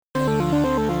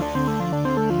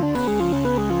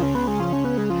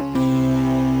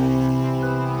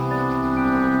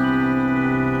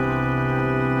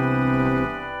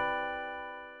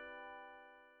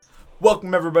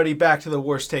Welcome, everybody, back to the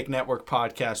Worst Take Network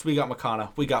podcast. We got Makana,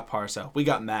 we got Parsa, we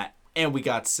got Matt, and we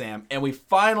got Sam. And we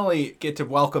finally get to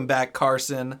welcome back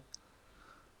Carson.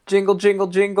 Jingle, jingle,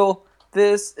 jingle.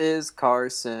 This is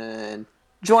Carson.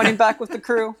 Joining back with the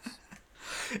crew.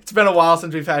 It's been a while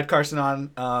since we've had Carson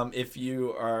on. If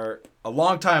you are a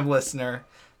longtime listener,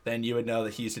 then you would know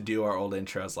that he used to do our old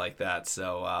intros like that.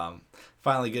 So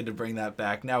finally good to bring that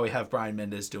back. Now we have Brian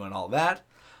Mendez doing all that.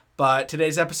 But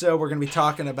today's episode, we're going to be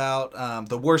talking about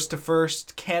the worst to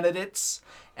first candidates,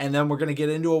 and then we're going to get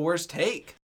into a worst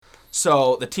take.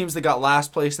 So the teams that got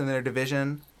last place in their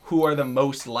division, who are the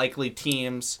most likely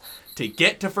teams to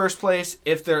get to first place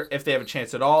if they have a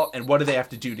chance at all, and what do they have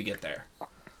to do to get there?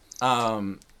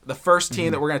 The first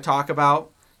team that we're going to talk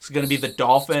about is going to be the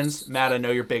Dolphins. Matt, I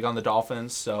know you're big on the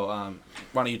Dolphins, so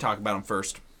why don't you talk about them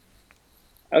first?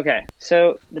 Okay,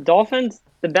 so the Dolphins,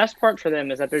 the best part for them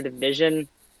is that their division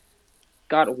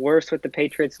got worse with the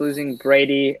Patriots losing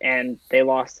Brady, and they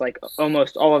lost like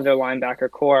almost all of their linebacker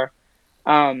core.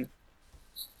 I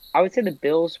would say the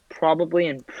Bills probably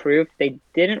improved. They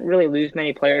didn't really lose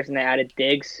many players, and they added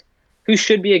Diggs, who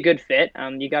should be a good fit.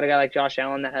 You got a guy like Josh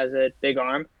Allen that has a big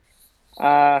arm.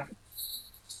 And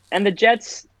the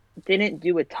Jets didn't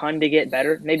do a ton to get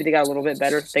better. Maybe they got a little bit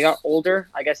better. They got older,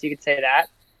 I guess you could say that,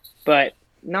 but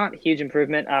not huge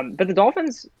improvement. But the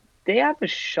Dolphins, they have a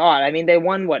shot. I mean, they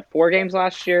won, 4 games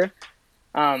last year?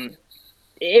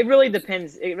 It really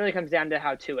depends. It really comes down to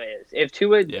how Tua is. If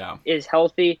Tua is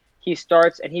healthy, he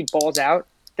starts, and he balls out,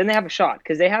 then they have a shot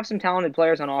because they have some talented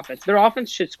players on offense. Their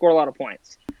offense should score a lot of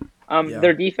points.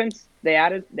 Their defense, they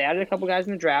added a couple guys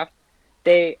in the draft.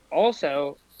 They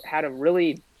also had a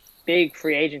really big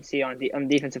free agency on the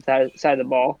defensive side of the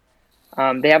ball.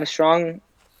 They have a strong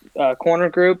corner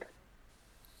group.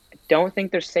 I don't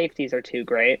think their safeties are too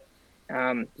great.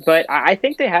 But I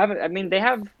think they have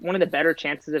one of the better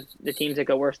chances of the teams that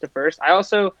go worst to first. I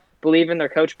also believe in their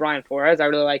coach, Brian Flores. I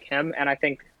really like him, and I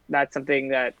think that's something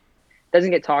that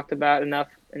doesn't get talked about enough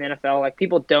in the NFL. Like,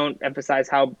 people don't emphasize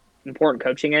how important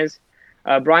coaching is.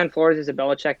 Brian Flores is a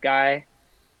Belichick guy,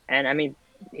 and I mean,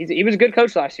 he was a good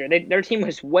coach last year. Their team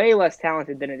was way less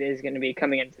talented than it is going to be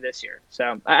coming into this year.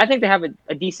 So I think they have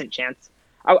a decent chance.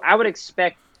 I would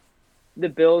expect the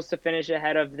Bills to finish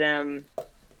ahead of them.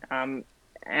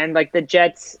 And like the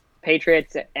Jets,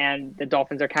 Patriots, and the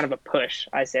Dolphins are kind of a push,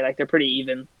 I say. Like, they're pretty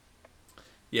even.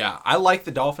 Yeah, I like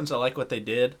the Dolphins. I like what they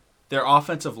did. Their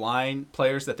offensive line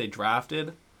players that they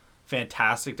drafted,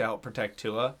 fantastic to help protect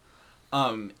Tua.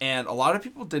 And a lot of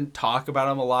people didn't talk about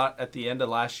him a lot at the end of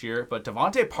last year, but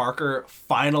Devontae Parker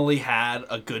finally had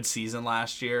a good season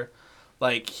last year.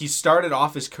 Like, he started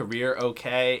off his career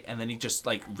okay, and then he just,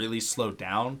 really slowed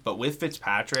down. But with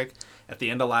Fitzpatrick, at the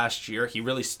end of last year, he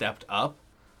really stepped up.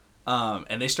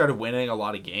 And they started winning a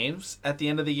lot of games at the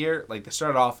end of the year. Like, they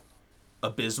started off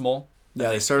abysmal. Yeah,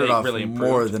 they started off really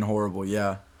more than horrible,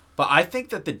 yeah. But I think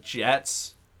that the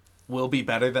Jets will be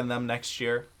better than them next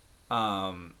year.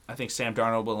 I think Sam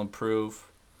Darnold will improve.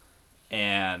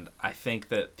 And I think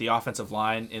that the offensive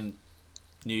line in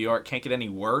New York can't get any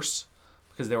worse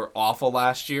because they were awful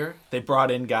last year. They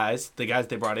brought in guys. The guys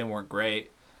they brought in weren't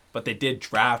great. But they did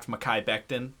draft Mekhi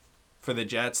Becton for the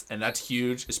Jets, and that's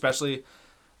huge, especially,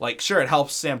 sure, it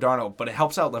helps Sam Darnold, but it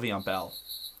helps out Le'Veon Bell.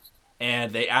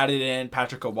 And they added in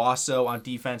Patrick Owasso on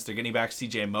defense. They're getting back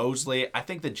C.J. Mosley. I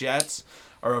think the Jets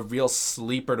are a real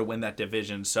sleeper to win that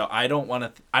division. So I don't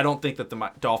think that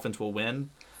the Dolphins will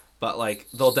win, but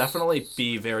they'll definitely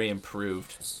be very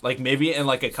improved. Maybe in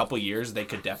a couple years they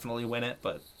could definitely win it,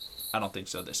 but I don't think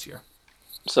so this year.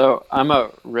 So I'm a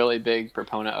really big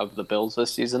proponent of the Bills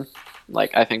this season.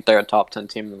 I think they're a top 10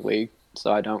 team in the league,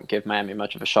 so I don't give Miami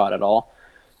much of a shot at all.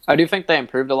 I do think they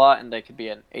improved a lot, and they could be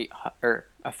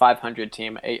a 500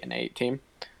 team, 8-8 team,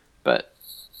 but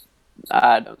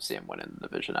I don't see them winning the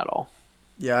division at all.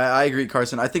 Yeah, I agree,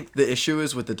 Carson. I think the issue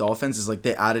is with the Dolphins is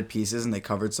they added pieces and they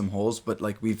covered some holes, but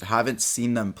we haven't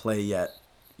seen them play yet,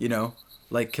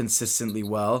 consistently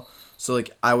well. So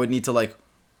I would need to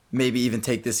maybe even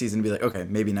take this season and be okay,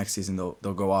 maybe next season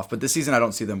they'll go off. But this season I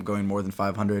don't see them going more than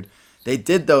 500. They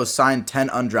did though sign 10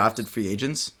 undrafted free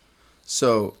agents.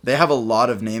 So they have a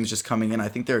lot of names just coming in. I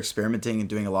think they're experimenting and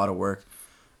doing a lot of work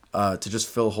to just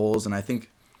fill holes. And I think,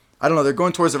 I don't know, they're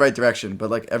going towards the right direction. But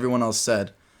like everyone else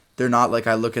said, they're not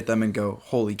I look at them and go,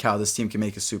 holy cow, this team can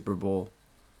make a Super Bowl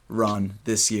run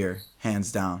this year,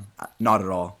 hands down. Not at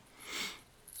all.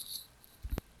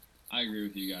 I agree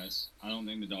with you guys. I don't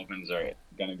think the Dolphins are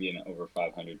going to be an over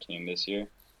 500 team this year.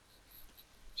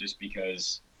 Just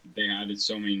because they added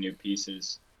so many new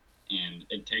pieces, and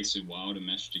it takes a while to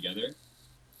mesh together.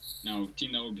 Now, a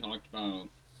team that we talked about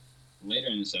later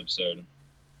in this episode,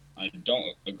 I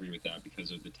don't agree with that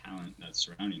because of the talent that's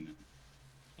surrounding them.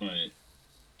 But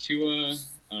Tua,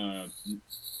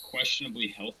 questionably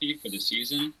healthy for the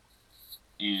season,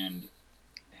 and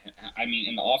I mean,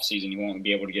 in the off season, he won't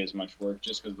be able to get as much work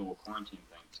just because of the whole quarantine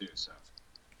thing too. So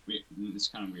it's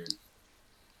kind of weird.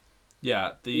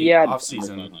 Yeah, the Yeah. off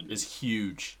season is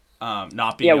huge.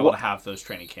 Not being Yeah, able to have those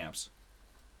training camps.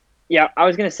 Yeah, I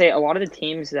was gonna say a lot of the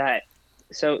teams that,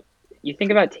 so you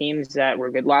think about teams that were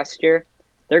good last year,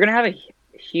 they're gonna have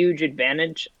a huge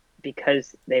advantage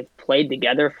because they've played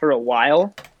together for a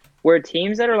while. Where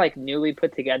teams that are like newly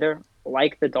put together,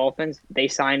 like the Dolphins, they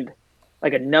signed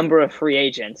like a number of free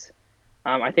agents.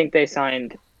 I think they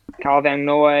signed Kyle Van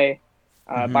Noy,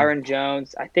 Byron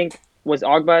Jones. I think was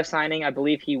Ogba signing. I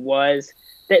believe he was.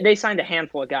 They signed a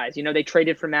handful of guys. You know, they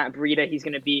traded for Matt Breida. He's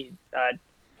going to be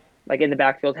like in the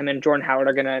backfield. Him and Jordan Howard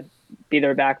are going to be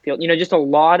their backfield. You know, just a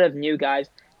lot of new guys,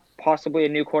 possibly a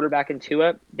new quarterback in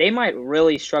Tua. They might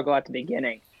really struggle at the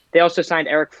beginning. They also signed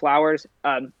Eric Flowers.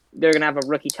 They're going to have a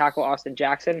rookie tackle, Austin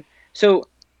Jackson. So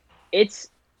it's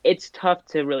tough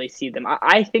to really see them.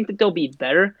 I think that they'll be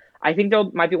better. I think they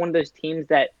might be one of those teams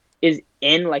that is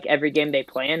in like every game they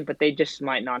play in, but they just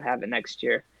might not have it next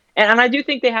year. And I do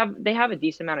think they have a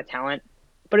decent amount of talent,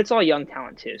 but it's all young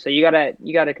talent too. So you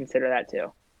gotta consider that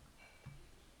too.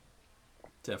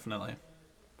 Definitely.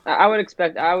 I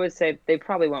would say they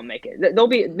probably won't make it. They'll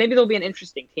be an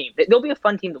interesting team. They'll be a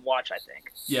fun team to watch, I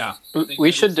think. Yeah. I think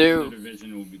We should the do.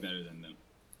 division will be better than them.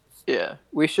 Yeah,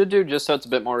 we should do just so it's a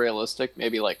bit more realistic.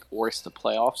 Maybe like worst of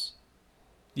playoffs.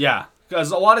 Yeah,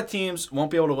 because a lot of teams won't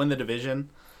be able to win the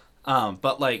division,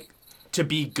 but like to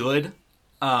be good,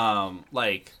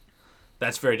 like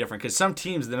that's very different. Because some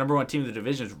teams, the number one team in the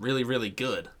division is really, really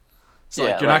good. So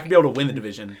Yeah, like, you're not gonna be able to win the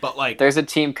division, but like There's a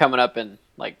team coming up in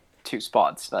like 2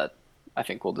 spots that I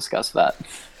think we'll discuss that.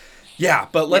 yeah.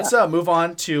 But let's move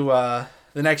on to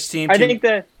the next team. I think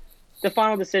the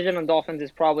final decision on Dolphins is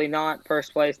probably not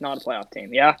first place, not a playoff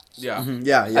team. Yeah. Yeah. Mhm.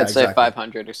 Yeah, I'd say exactly.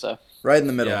 500 or so. Right in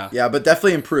the middle. Yeah. Yeah, but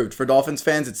definitely improved for Dolphins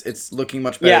fans. It's looking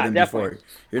much better Yeah, than definitely. before.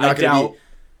 You're not I going to doubt-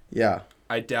 be. Yeah.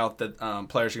 I doubt that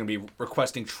players are going to be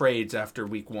requesting trades after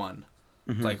week 1,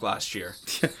 like last year.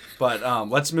 But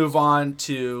let's move on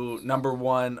to number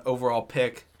 1 overall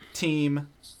pick team,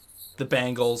 the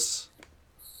Bengals.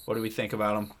 What do we think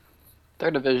about them?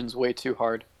 Their division's way too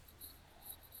hard.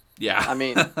 Yeah. I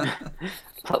mean,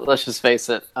 let's just face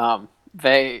it.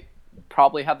 They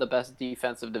probably have the best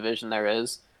defensive division there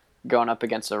is. Going up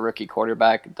against a rookie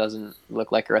quarterback doesn't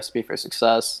look like a recipe for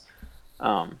success.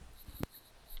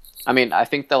 I mean, I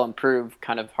think they'll improve.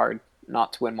 Kind of hard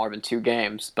not to win more than 2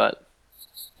 games, but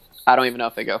I don't even know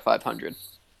if they go 500.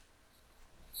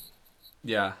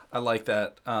 Yeah, I like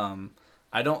that.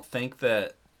 I don't think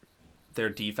that their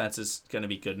defense is going to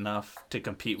be good enough to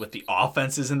compete with the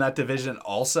offenses in that division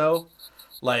also.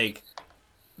 Like,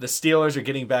 the Steelers are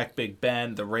getting back Big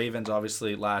Ben. The Ravens,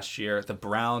 obviously, last year. The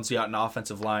Browns got an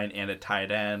offensive line and a tight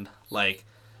end. Like,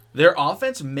 their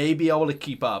offense may be able to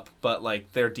keep up, but,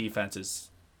 like, their defense is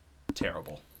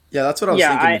terrible. Yeah, that's what I was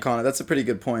Yeah, thinking, McConnell. That's a pretty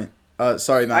good point.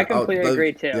 Sorry, Matt. I completely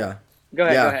agree too. Yeah. Go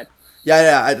ahead. Yeah. Go ahead.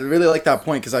 Yeah, I really like that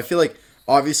point because I feel like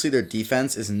obviously their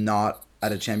defense is not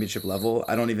at a championship level.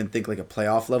 I don't even think like a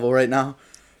playoff level right now.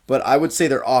 But I would say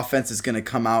their offense is going to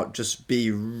come out just be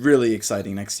really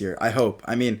exciting next year. I hope.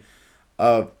 I mean,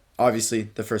 obviously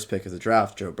the first pick of the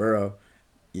draft, Joe Burrow,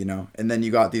 you know, and then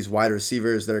you got these wide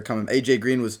receivers that are coming. AJ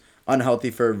Green was unhealthy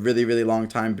for a really, really long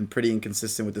time, been pretty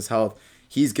inconsistent with his health.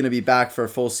 He's going to be back for a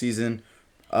full season.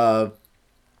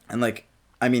 And like,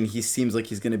 I mean, he seems like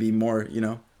he's going to be more, you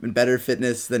know, in better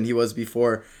fitness than he was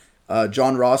before.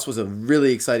 John Ross was a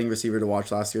really exciting receiver to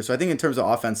watch last year. So I think in terms of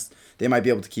offense, they might be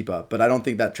able to keep up. But I don't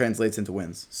think that translates into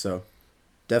wins. So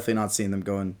definitely not seeing them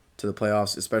going to the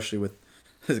playoffs, especially with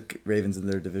the Ravens in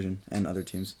their division and other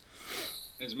teams.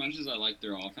 As much as I like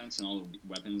their offense and all the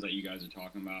weapons that you guys are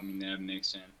talking about, I mean, they have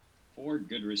mixed in 4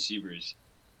 good receivers.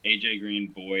 AJ Green,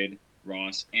 Boyd,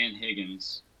 Ross, and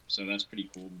Higgins. So that's pretty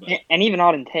cool. But And even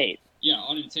Auden Tate. yeah,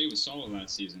 Auden Tate was solid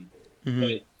last season. Mhm.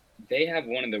 But they have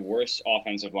one of the worst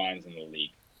offensive lines in the league.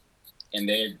 And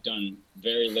they have done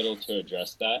very little to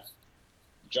address that.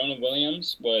 Jonah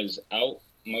Williams was out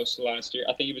most of last year.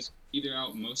 I think he was either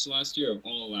out most of last year or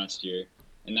all of last year.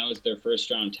 And that was their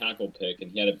first round tackle pick,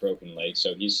 and he had a broken leg,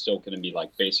 so he's still going to be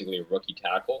like basically a rookie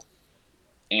tackle.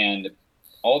 And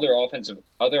all their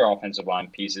other offensive line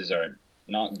pieces are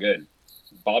not good.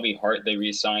 Bobby Hart they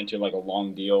re-signed to like a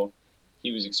long deal.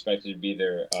 He was expected to be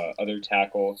their other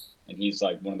tackle, and he's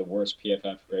like one of the worst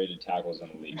PFF graded tackles in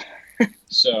the league.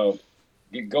 So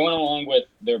going along with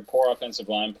their poor offensive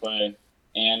line play,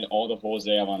 and all the holes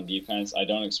they have on defense, I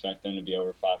don't expect them to be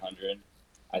over 500.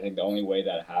 I think the only way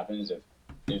that happens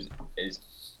is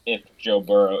if Joe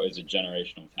Burrow is a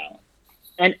generational talent.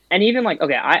 And even like,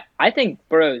 okay, I think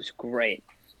Burrow's great.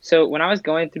 So when I was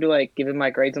going through like giving my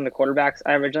grades on the quarterbacks,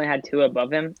 I originally had two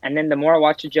above him, and then the more I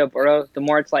watched Joe Burrow, the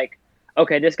more it's like,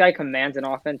 okay, this guy commands an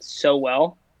offense so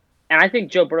well, and I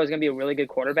think Joe Burrow is going to be a really good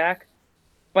quarterback,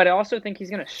 but I also think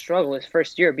he's going to struggle his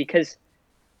first year because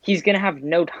he's going to have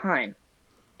no time,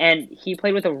 and he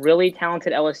played with a really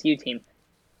talented LSU team.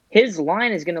 His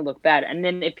line is going to look bad. And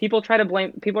then if people try to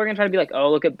blame, people are going to try to be like,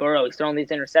 oh, look at Burrow. He's throwing these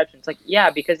interceptions. Like, yeah,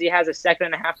 because he has a second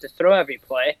and a half to throw every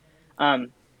play.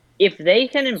 If they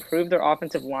can improve their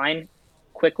offensive line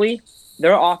quickly,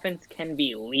 their offense can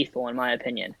be lethal, in my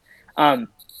opinion.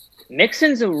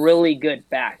 Mixon's a really good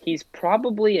back. He's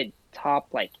probably a top,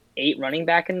 like, 8 running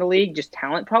back in the league, just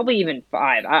talent, probably even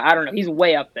 5. I don't know. He's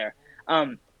way up there.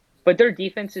 But their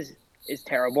defense is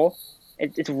terrible.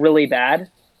 It's really bad.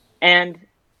 And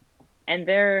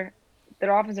their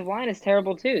offensive line is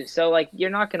terrible too. So like you're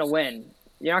not gonna win.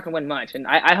 You're not gonna win much. And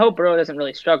I hope Burrow doesn't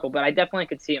really struggle, but I definitely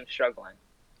could see him struggling.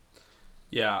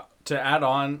 Yeah. To add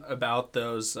on about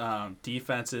those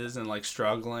defenses and like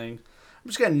struggling, I'm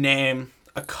just gonna name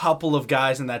a couple of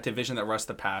guys in that division that rush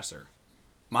the passer: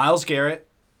 Myles Garrett,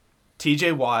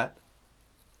 T.J. Watt,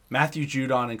 Matthew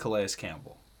Judon, and Calais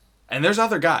Campbell. And there's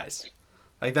other guys.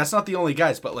 Like that's not the only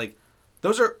guys, but like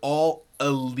those are all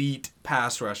elite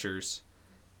pass rushers.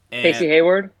 And Casey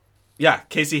Hayward? Yeah,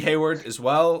 Casey Hayward as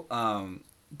well.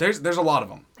 There's a lot of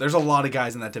them. There's a lot of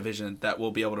guys in that division that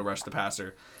will be able to rush the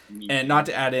passer. And not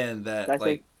to add in that,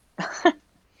 like,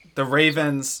 the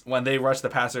Ravens, when they rush the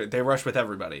passer, they rush with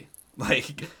everybody.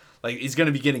 Like he's going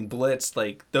to be getting blitzed.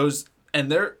 Like, those...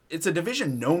 And it's a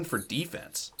division known for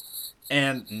defense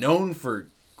and known for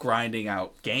grinding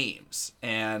out games,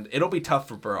 and it'll be tough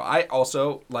for Burrow. I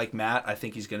also, like Matt, I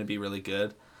think he's going to be really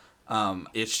good.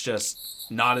 It's just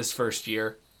not his first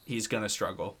year. He's going to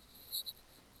struggle.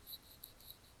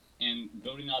 And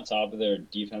building on top of their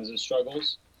defensive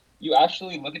struggles, you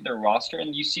actually look at their roster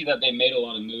and you see that they made a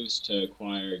lot of moves to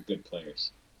acquire good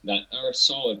players that are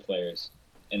solid players.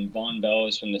 And Von Bell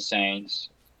is from the Saints.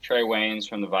 Trey Wayne's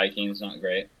from the Vikings, not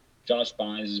great. Josh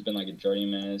Bynes has been like a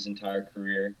journeyman his entire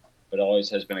career, but always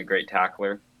has been a great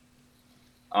tackler.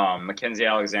 Mackenzie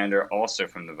Alexander, also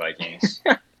from the Vikings.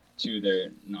 Two of their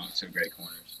not-so-great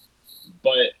corners.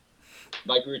 But,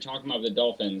 like we were talking about the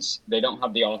Dolphins, they don't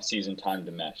have the offseason time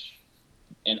to mesh.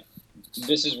 And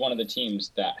this is one of the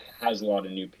teams that has a lot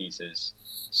of new pieces.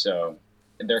 So,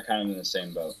 they're kind of in the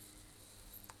same boat.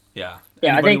 Yeah.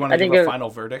 Yeah, Anybody want to give a think final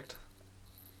verdict?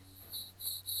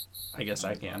 I guess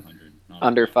I can.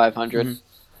 Under 500. Mm-hmm.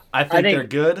 I think they're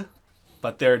good,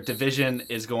 but their division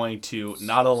is going to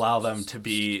not allow them to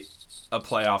be a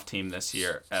playoff team this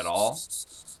year at all.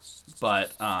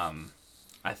 But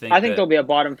I think they'll be a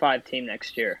bottom 5 team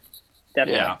next year.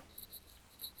 Definitely. Yeah.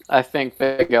 I think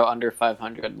they go under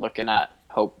 500. Looking at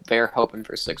they're hoping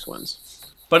for 6 wins.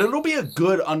 But it'll be a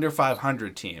good under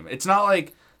 500 team. It's not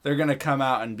like they're gonna come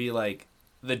out and be like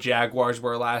the Jaguars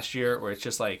were last year, where it's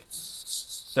just like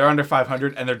they're under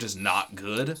 500 and they're just not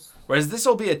good. Whereas this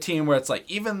will be a team where it's like,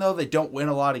 even though they don't win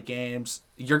a lot of games,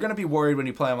 you're going to be worried when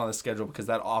you play them on the schedule because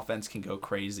that offense can go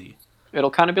crazy. It'll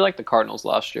kind of be like the Cardinals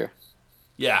last year.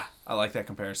 Yeah, I like that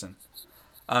comparison.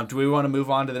 Do we want to move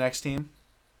on to the next team?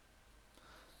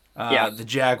 Yeah. The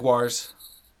Jaguars.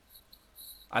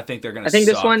 I think they're going to I think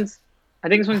suck. Mm-hmm.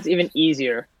 this one's even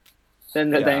easier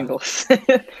than the Yeah. Bengals.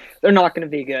 They're not going to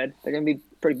be good. They're going to be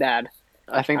pretty bad.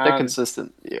 I think they're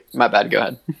consistent. Yeah, my bad. Go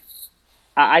ahead.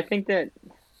 I think that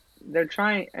they're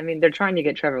trying. I mean, they're trying to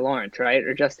get Trevor Lawrence, right,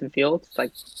 or Justin Fields.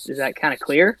 Like, is that kind of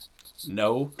clear?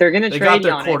 No. They're going to They trade got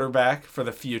their Yannick. quarterback for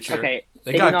the future. Okay,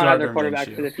 They they got do not have their Gardner quarterback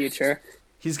Minshew. for the future.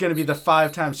 He's going to be the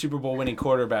 5-time Super Bowl winning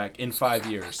quarterback in 5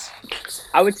 years.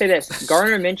 I would say this: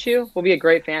 Gardner Minshew will be a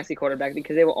great fantasy quarterback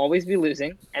because they will always be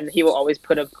losing, and he will always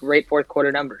put up great fourth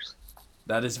quarter numbers.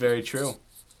 That is very true.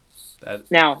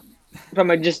 Now,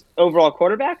 from a just overall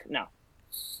quarterback, no.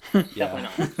 Yeah.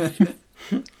 Definitely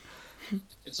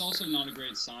It's also not a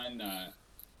great sign that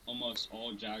almost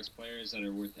all Jags players that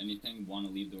are worth anything want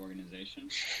to leave the organization.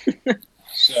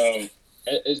 So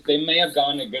they may have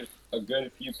gotten a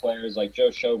good few players like Joe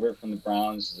Schobert from the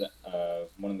Browns,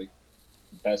 one of the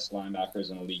best linebackers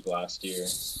in the league last year.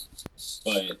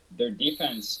 But their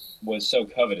defense was so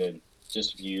coveted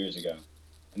just a few years ago,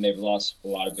 and they've lost a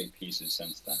lot of big pieces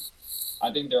since then.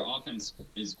 I think their offense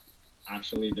is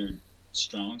actually their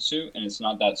strong suit, and it's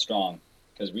not that strong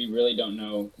because we really don't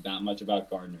know that much about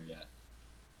Gardner yet.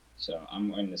 So I'm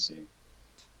waiting to see.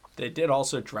 They did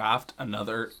also draft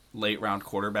another late-round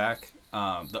quarterback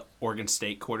the Oregon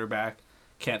State quarterback.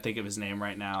 Can't think of his name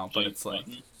right now, but it's like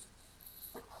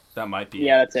that might be.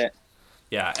 Yeah, that's it.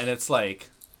 Yeah, and it's like,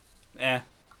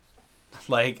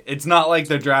 like it's not like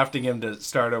they're drafting him to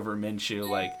start over Minshew.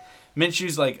 Like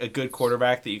Minshew's like a good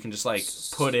quarterback that you can just like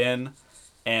put in,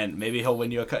 and maybe he'll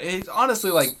win you a. It's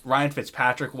honestly like Ryan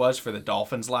Fitzpatrick was for the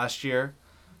Dolphins last year,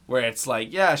 where it's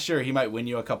like, yeah, sure, he might win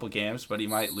you a couple games, but he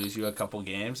might lose you a couple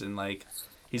games, and like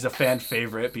he's a fan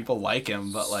favorite. People like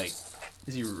him, but like,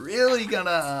 is he really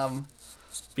gonna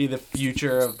be the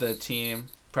future of the team?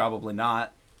 Probably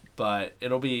not. But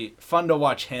it'll be fun to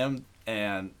watch him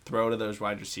and throw to those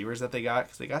wide receivers that they got,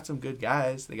 because they got some good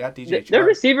guys. They got DJ Chark. Their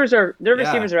receivers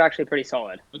are actually pretty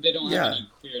solid. But they don't have any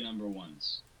clear number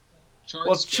ones.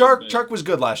 Chark was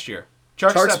good last year.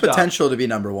 Chark's potential to be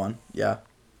number one. Yeah.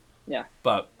 Yeah.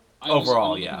 But I'm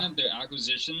looking at their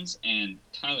acquisitions, and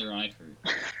Tyler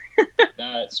Eifert,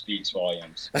 that speaks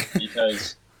volumes,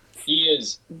 because he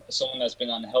is someone that's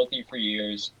been unhealthy for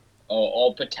years,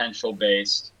 all potential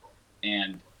based,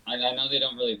 and I know they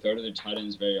don't really throw to their tight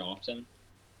ends very often,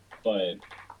 but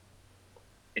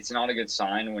it's not a good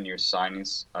sign when you're signing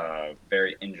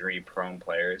very injury-prone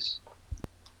players.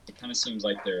 It kind of seems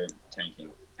like they're tanking,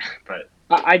 but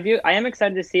I am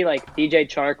excited to see like DJ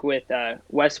Chark with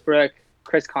Westbrook,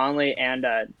 Chris Conley, and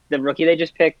the rookie they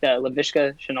just picked,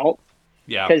 Laviska Shenault.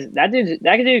 Yeah, because that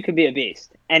dude could be a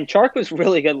beast, and Chark was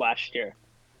really good last year.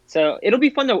 So it'll be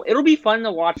fun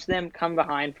to watch them come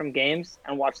behind from games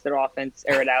and watch their offense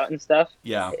air it out and stuff.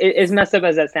 Yeah, as messed up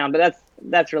as that sounds, but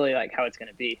that's really like how it's going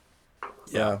to be.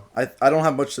 Yeah, I don't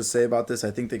have much to say about this.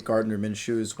 I think that Gardner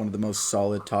Minshew is one of the most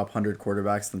solid top 100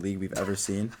 quarterbacks in the league we've ever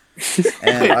seen.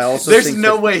 And I also there's think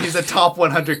no way he's a top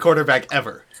 100 quarterback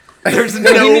ever. There's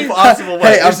no possible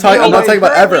way. Hey, I'm not talking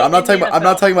about ever. I'm not talking about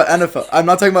NFL. I'm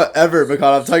not talking about ever,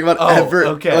 McCall. I'm talking about ever.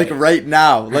 Okay. Like right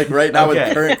now with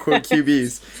current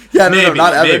QBs. Yeah, no,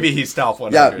 not ever. Maybe he's top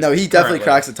 100. Yeah, no, he definitely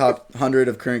cracks the top 100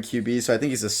 of current QBs. So I think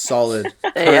he's a solid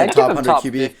current top 100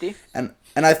 QB. 50.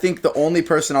 And I think the only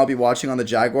person I'll be watching on the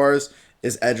Jaguars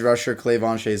is edge rusher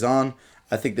Clavon Chaisson.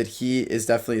 I think that he is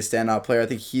definitely a standout player. I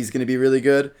think he's going to be really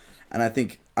good. And I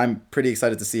think I'm pretty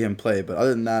excited to see him play. But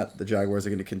other than that, the Jaguars are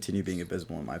going to continue being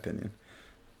abysmal, in my opinion.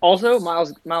 Also,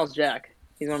 Miles Jack.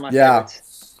 He's one of my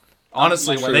favorites.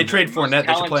 Honestly, when they trade Fournette,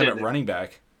 they should play him at running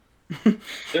back.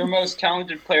 Their most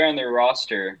talented player on their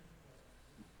roster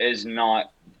is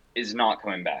not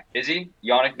coming back. Is he?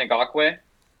 Yannick Ngakoue?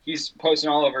 He's posting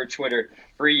all over Twitter,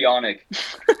 free Yannick.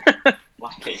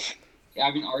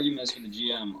 Having arguments with the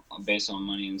GM based on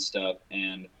money and stuff,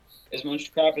 and as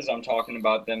much crap as I'm talking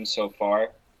about them so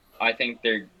far, I think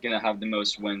they're going to have the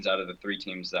most wins out of the three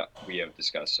teams that we have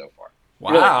discussed so far.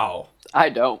 Wow. I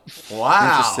don't.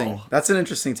 Wow. Interesting. That's an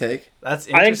interesting take. That's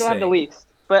interesting. I think they'll have the least.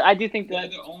 But I do think They're that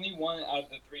the only one out of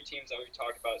the three teams that we've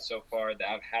talked about so far that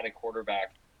have had a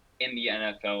quarterback in the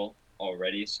NFL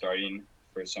already starting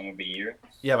for some of the year.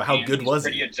 Yeah, but how And good he's was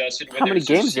pretty he? adjusted with How many his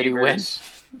games did he win?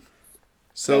 receivers.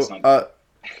 So,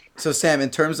 so Sam, in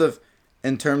terms of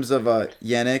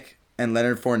Yannick and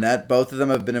Leonard Fournette, both of them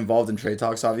have been involved in trade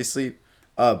talks, obviously.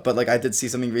 But like I did see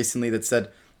something recently that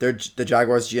said the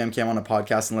Jaguars GM came on a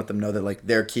podcast and let them know that like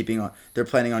they're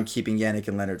planning on keeping Yannick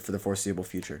and Leonard for the foreseeable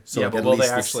future. So Yeah, like, but at will they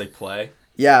least actually play?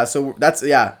 Yeah, so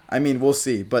I mean, we'll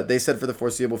see. But they said for the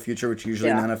foreseeable future, which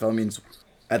usually in the NFL means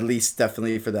at least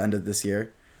definitely for the end of this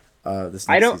year. This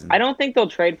next season. I don't think they'll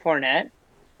trade Fournette,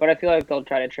 but I feel like they'll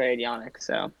try to trade Yannick.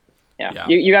 So, yeah. Yeah.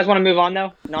 You guys want to move on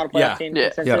though? Not a playoff team. Yeah.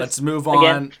 consensus? Let's move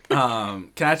on.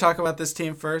 Again. Can I talk about this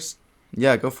team first?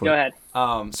 Yeah, go for Go it.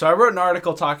 ahead. So I wrote an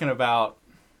article talking about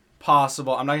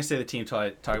possible. I'm not gonna say the team until I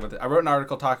talk about it. I wrote an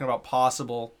article talking about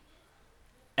possible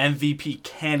MVP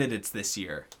candidates this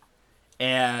year,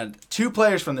 and two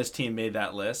players from this team made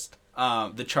that list.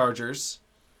 The Chargers.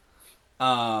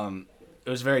 It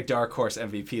was a very dark horse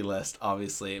MVP list,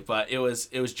 obviously, but it was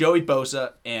Joey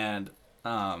Bosa and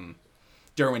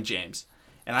Derwin James.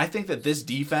 And I think that this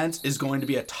defense is going to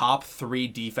be a top 3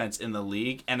 defense in the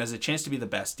league and has a chance to be the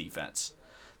best defense.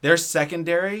 Their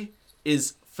secondary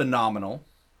is phenomenal.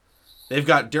 They've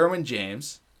got Derwin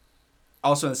James,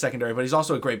 also in the secondary, but he's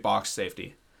also a great box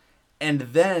safety. And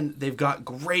then they've got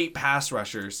great pass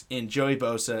rushers in Joey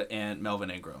Bosa and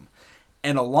Melvin Ingram.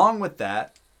 And along with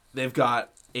that, they've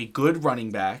got a good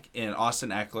running back in Austin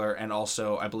Eckler, and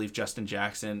also I believe Justin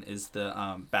Jackson is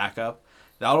the backup.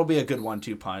 That'll be a good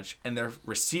 1-2 punch. And their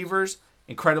receivers,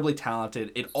 incredibly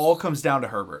talented. It all comes down to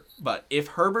Herbert. But if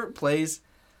Herbert plays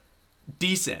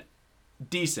decent,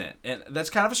 and that's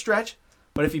kind of a stretch,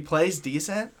 but if he plays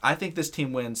decent, I think this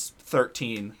team wins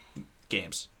 13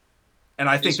 games. And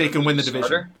I think they can win the division.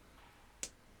 Starter?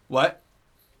 What?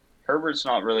 Herbert's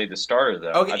not really the starter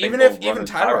though. Okay, I think even they'll if run even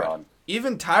with Tyrod,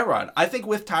 even Tyrod, I think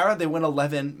with Tyrod they win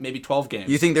 11, maybe 12 games.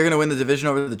 You think they're gonna win the division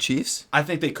over the Chiefs? I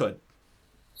think they could.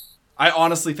 I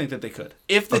honestly think that they could.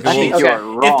 If the Okay, I think Chiefs, you okay. are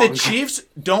wrong. if the Chiefs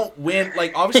don't win,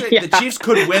 like obviously Yeah. the Chiefs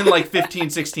could win like 15,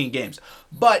 16 games.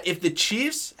 But if the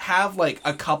Chiefs have like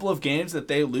a couple of games that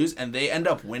they lose and they end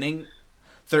up winning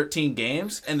 13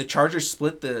 games and the Chargers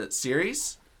split the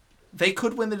series, they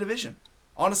could win the division.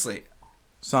 Honestly.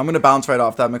 So I'm gonna bounce right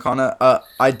off that, McConna.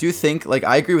 I do think, like,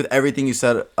 I agree with everything you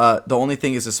said. The only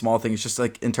thing is a small thing. It's just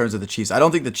like in terms of the Chiefs. I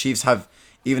don't think the Chiefs have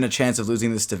even a chance of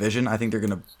losing this division. I think they're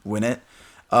gonna win it.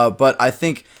 But I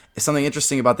think something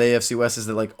interesting about the AFC West is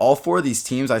that like all four of these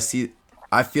teams I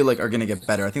feel like are gonna get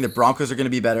better. I think the Broncos are gonna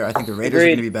be better. I think the Raiders are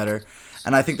Agreed. gonna be better.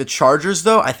 And I think the Chargers,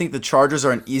 though, I think the Chargers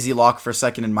are an easy lock for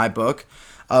second in my book.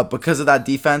 Because of that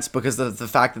defense, because of the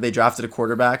fact that they drafted a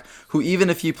quarterback who, even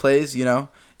if he plays,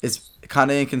 is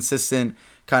kind of inconsistent,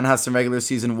 kind of has some regular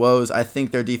season woes. I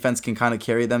think their defense can kind of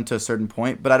carry them to a certain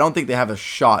point, but I don't think they have a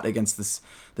shot against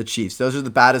the Chiefs. Those are the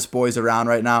baddest boys around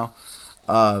right now.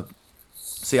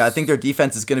 So yeah, I think their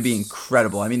defense is going to be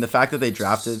incredible. I mean, the fact that they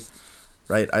drafted,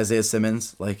 right, Isaiah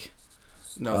Simmons, like,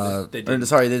 No, they or, didn't.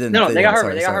 sorry, they didn't. No, they got didn't.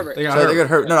 Herbert. They got Herbert. They got Sorry, they Herbert. got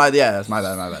Herbert. No, yeah, that's my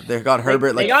bad. They got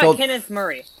Herbert. They Like, got filled, Kenneth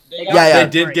Murray. They got got- Yeah, They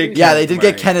did get yeah, they did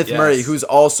get Murray, Kenneth yes. Murray, who's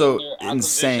also Their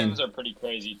insane. acquisitions are pretty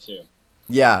crazy too.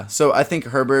 Yeah, so I think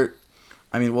Herbert.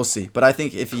 I mean, we'll see, but I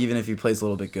think even if he plays a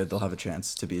little bit good, they'll have a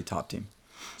chance to be a top team.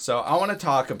 So I want to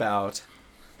talk about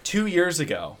 2 years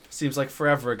ago. Seems like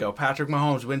forever ago. Patrick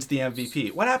Mahomes wins the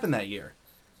MVP. What happened that year?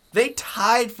 They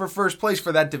tied for first place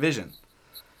for that division.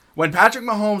 When Patrick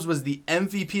Mahomes was the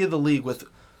MVP of the league with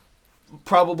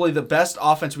probably the best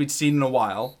offense we'd seen in a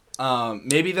while.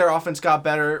 Maybe their offense got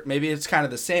better. Maybe it's kind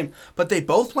of the same. But they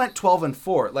both went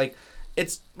 12-4. Like,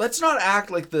 let's not act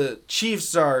like the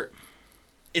Chiefs are.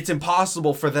 It's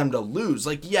impossible for them to lose.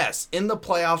 Like, yes, in the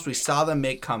playoffs we saw them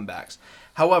make comebacks.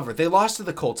 However, they lost to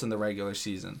the Colts in the regular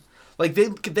season. Like,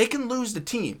 they can lose to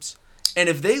teams. And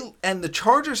the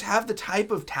Chargers have the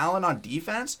type of talent on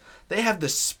defense, they have the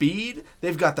speed,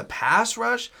 they've got the pass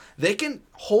rush, they can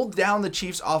hold down the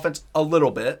Chiefs' offense a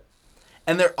little bit,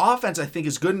 and their offense, I think,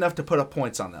 is good enough to put up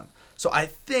points on them. So I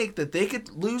think that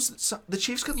the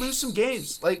Chiefs could lose some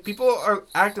games. Like, people are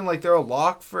acting like they're a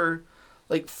lock for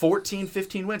like 14,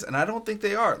 15 wins, and I don't think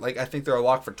they are. Like, I think they're a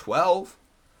lock for 12,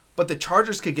 but the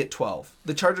Chargers could get 12.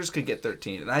 The Chargers could get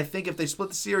 13, and I think if they split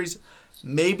the series,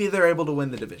 maybe they're able to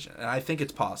win the division, and I think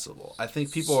it's possible. I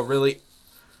think people are really,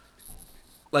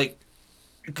 like,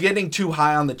 getting too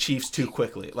high on the Chiefs too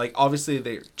quickly. Like, obviously,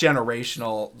 they're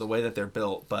generational, the way that they're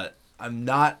built, but I'm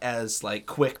not as, like,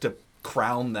 quick to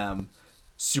crown them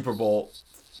Super Bowl,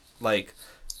 like,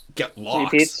 get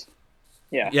locks. Repeats.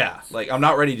 Yeah. Yeah, like, I'm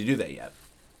not ready to do that yet.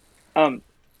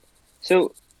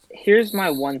 So here's my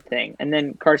one thing, and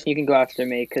then Carson, you can go after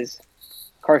me because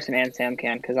Carson and Sam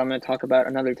can, because I'm going to talk about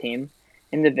another team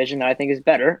in the division that I think is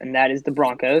better, and that is the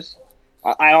Broncos.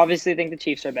 I obviously think the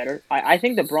Chiefs are better. I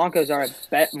think the Broncos are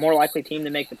a more likely team to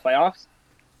make the playoffs.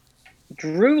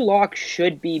 Drew Lock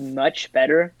should be much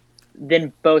better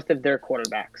than both of their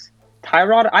quarterbacks.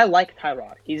 Tyrod, I like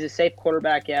Tyrod. He's a safe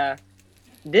quarterback, yeah.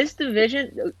 This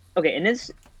division, okay,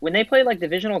 when they play like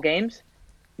divisional games,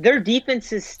 their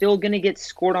defense is still going to get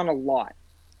scored on a lot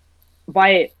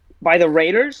by the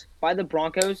Raiders, by the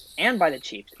Broncos, and by the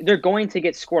Chiefs. They're going to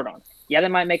get scored on. Yeah, they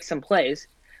might make some plays,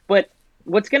 but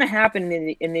what's going to happen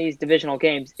in these divisional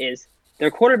games is their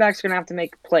quarterbacks are going to have to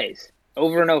make plays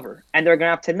over and over, and they're going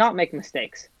to have to not make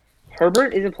mistakes.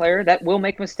 Herbert is a player that will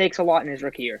make mistakes a lot in his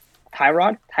rookie year.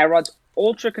 Tyrod's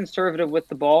ultra conservative with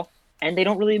the ball, and they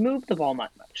don't really move the ball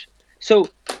much. So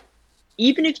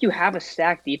even if you have a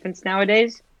stacked defense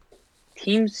nowadays,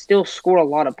 teams still score a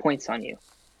lot of points on you.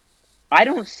 I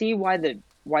don't see why the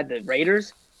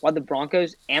Raiders, why the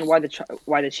Broncos, and why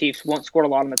the Chiefs won't score a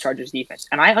lot on the Chargers defense.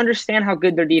 And I understand how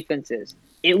good their defense is.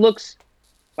 It looks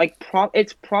like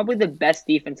it's probably the best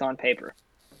defense on paper.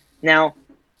 Now,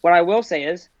 what I will say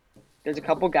is there's a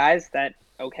couple guys that,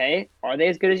 okay, are they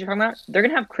as good as you're talking about? They're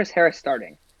going to have Chris Harris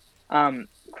starting.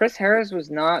 Chris Harris was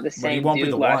not the same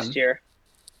dude last year.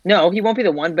 No, he won't be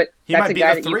the one, but that's a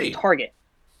guy that you can target.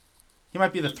 He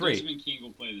might be the 3. Desmond King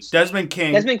will play the slot. Desmond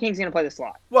King's going to play the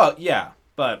slot. Well, yeah,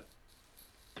 but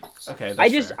okay. I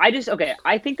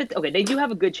think that they do have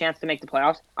a good chance to make the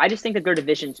playoffs. I just think that their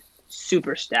division's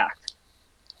super stacked.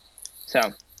 So,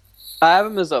 I have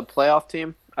them as a playoff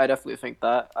team. I definitely think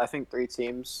that. I think 3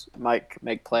 teams might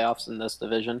make playoffs in this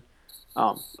division.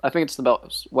 I think it's the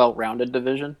most well-rounded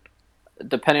division,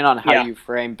 depending on how you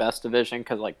frame best division,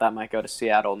 because like that might go to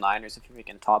Seattle Niners if you're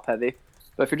making top heavy.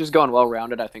 But if you're just going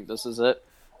well-rounded, I think this is it.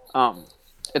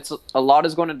 it's a lot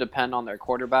is going to depend on their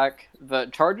quarterback. The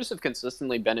Chargers have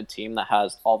consistently been a team that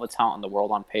has all the talent in the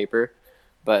world on paper,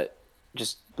 but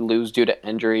just lose due to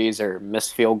injuries or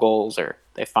miss field goals, or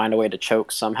they find a way to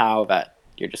choke somehow that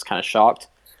you're just kind of shocked.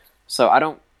 So I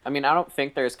don't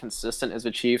think they're as consistent as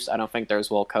the Chiefs. I don't think they're as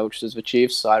well coached as the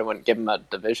Chiefs, so I wouldn't give them a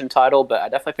division title, but I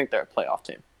definitely think they're a playoff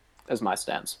team, is my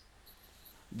stance.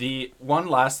 The one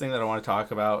last thing that I want to talk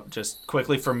about, just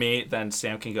quickly for me, then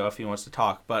Sam can go if he wants to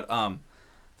talk, but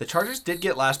the Chargers did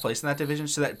get last place in that division,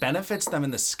 so that benefits them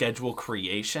in the schedule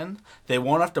creation. They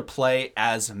won't have to play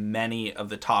as many of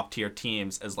the top-tier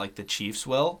teams as, like, the Chiefs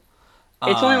will.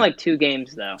 It's only like 2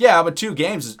 games, though. Yeah, but 2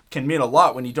 games can mean a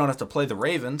lot when you don't have to play the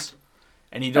Ravens,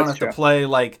 and you don't That's have to play,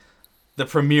 like, the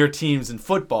premier teams in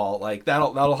football. Like,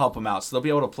 that'll help them out. So they'll be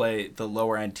able to play the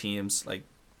lower-end teams, like,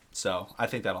 so I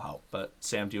think that'll help. But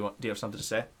Sam, do you have something to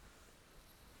say?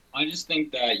 I just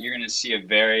think that you're going to see a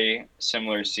very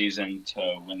similar season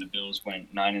to when the Bills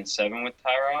went 9-7 with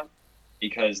Tyrod,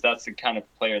 because that's the kind of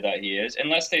player that he is.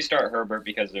 Unless they start Herbert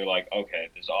because they're like, okay,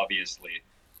 there's obviously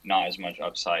not as much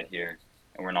upside here,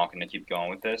 and we're not going to keep going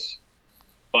with this.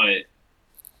 But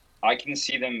I can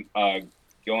see them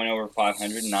going over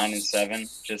 500,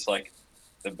 9-7, just like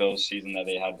the Bills season that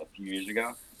they had a few years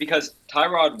ago. Because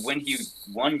Tyrod, when he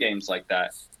won games like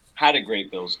that, had a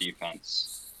great Bills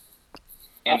defense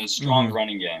and a strong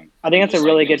running game. I think that's a Just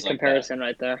really like good Bills like comparison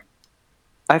right there.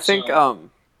 I think So-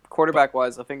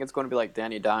 quarterback-wise, I think it's going to be like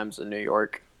Danny Dimes in New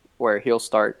York, where he'll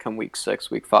start come week 6,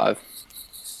 week 5.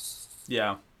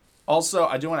 Yeah. Also,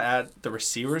 I do want to add the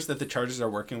receivers that the Chargers are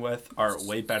working with are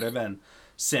way better than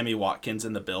Sammy Watkins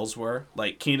and the Bills were.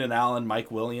 Like Keenan Allen, Mike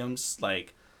Williams,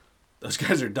 like those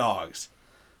guys are dogs.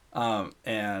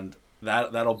 And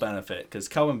that'll benefit because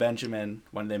Kelvin Benjamin,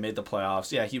 when they made the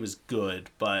playoffs, yeah, he was good,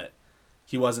 but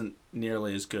he wasn't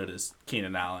nearly as good as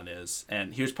Keenan Allen is.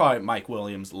 And he was probably Mike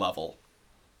Williams level,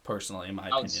 personally, in my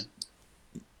opinion.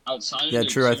 Outside of Yeah, their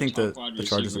true. I 2 think top the wide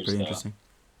Chargers are receivers, pretty though, interesting.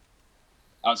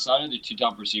 Outside of the 2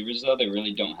 top receivers, though, they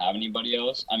really don't have anybody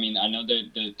else. I mean, I know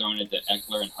they're throwing it to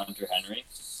Eckler and Hunter Henry,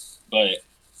 but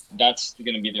that's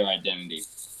going to be their identity.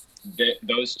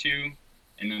 Those 2,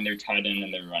 and then their tight end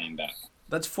and their running back.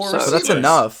 That's 4 So So receivers. that's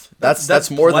enough. That's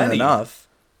That's more than plenty. enough.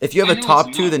 If you have I a know top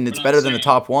it's 2, not, then it's but better I'm than a saying-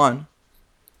 top 1.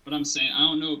 But I'm saying, I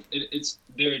don't know.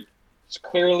 They're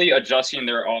clearly adjusting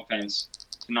their offense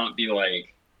to not be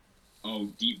like,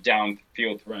 deep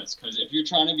downfield threats. Because if you're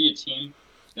trying to be a team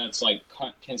that's like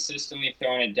consistently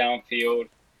throwing it downfield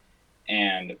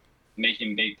and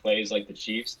making big plays like the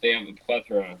Chiefs, they have a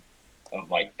plethora of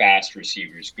like fast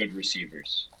receivers, good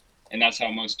receivers, and that's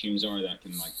how most teams are that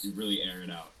can like really air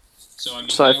it out. So I mean,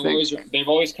 So I think- they've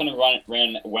always kind of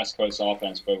ran West Coast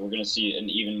offense, but we're going to see an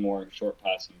even more short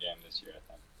passing game this year, I think.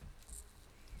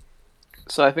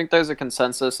 So I think there's a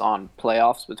consensus on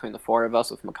playoffs between the 4 of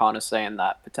us, with McConnell saying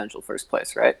that potential first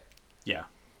place, right? Yeah,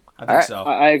 I think All right. so.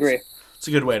 I agree. It's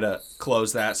a good way to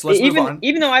close that. So let's move on.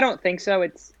 Even though I don't think so,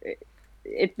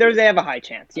 they have a high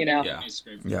chance, you know. Yeah. They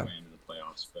scraped Yeah. their way into the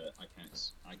playoffs, but I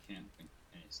can't think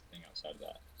anything outside of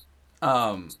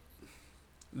that.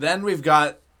 Then we've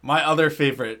got my other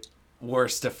favorite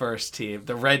worst to first team,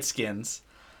 the Redskins.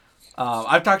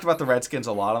 I've talked about the Redskins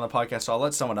a lot on the podcast, so I'll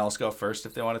let someone else go first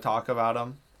if they want to talk about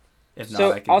them. If not,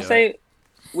 So I can I'll do say it.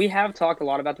 we have talked a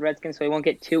lot about the Redskins, so we won't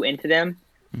get too into them.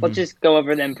 Let's just go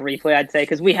over them briefly, I'd say,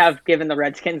 because we have given the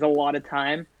Redskins a lot of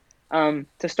time. To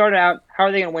start out, how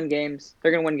are they going to win games?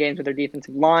 They're going to win games with their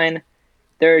defensive line.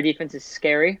 Their defense is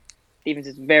scary. Defense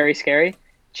is very scary.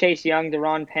 Chase Young,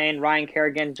 Deron Payne, Ryan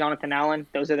Kerrigan, Jonathan Allen,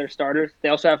 those are their starters. They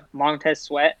also have Montez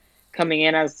Sweat coming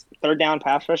in as third down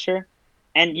pass rusher.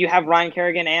 And you have Ryan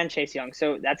Kerrigan and Chase Young.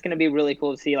 So that's going to be really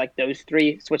cool to see like those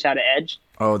 3 switch out of edge.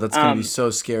 Oh, that's going to be so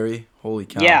scary. Holy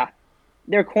cow. Yeah.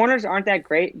 Their corners aren't that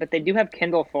great, but they do have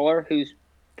Kendall Fuller, who's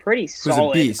pretty Who's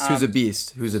solid. a beast.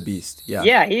 Who's a beast. Yeah.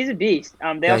 Yeah, he's a beast. They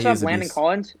Yeah, also he have is a Landon beast.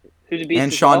 Collins, who's a beast.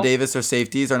 And as Sean well. Davis, their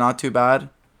safeties, are not too bad.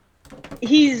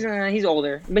 He's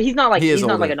older, but he's not like He is he's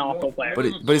not older. like an awful player. But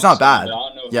he's not bad. I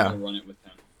don't know if Yeah. they'll run it with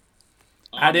him.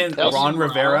 Add in Kelsey Ron Morale.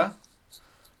 Rivera.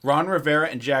 Ron Rivera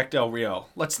and Jack Del Rio.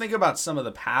 Let's think about some of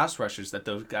the pass rushers that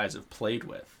those guys have played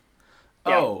with.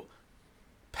 Yeah. Oh,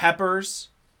 Peppers,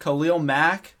 Khalil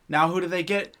Mack. Now who do they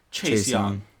get? Chase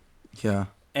Young. Yeah.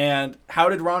 And how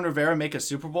did Ron Rivera make a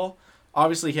Super Bowl?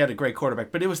 Obviously, he had a great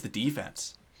quarterback, but it was the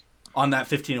defense on that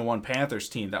 15-1 Panthers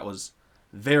team that was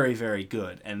very, very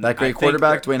good. And That I great think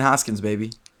quarterback, that- Dwayne Haskins,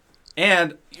 baby.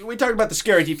 And we talked about the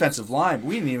scary defensive line, but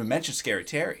we didn't even mention Scary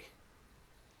Terry.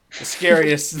 The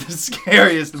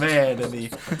scariest man in the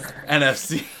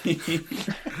NFC.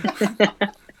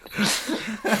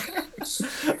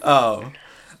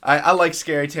 I like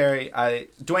Scary Terry.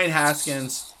 Dwayne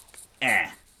Haskins,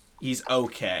 he's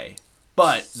okay.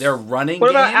 But their running What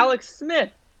game... about Alex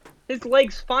Smith? His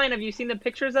leg's fine. Have you seen the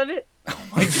pictures of it? Oh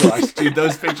my gosh, dude,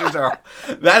 those pictures are...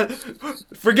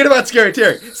 Forget about Scary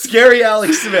Terry. Scary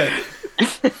Alex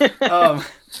Smith.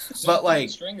 But like...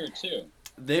 Stringer, too.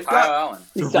 They've Kyle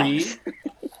got Allen.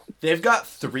 They've got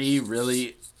three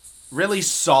really, really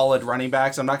solid running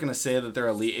backs. I'm not going to say that they're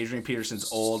elite. Adrian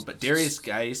Peterson's old, but Darius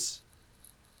Geis,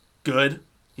 good.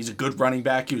 He's a good running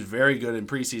back. He was very good in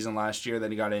preseason last year.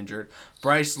 Then he got injured.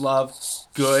 Bryce Love,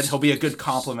 good. He'll be a good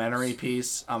complementary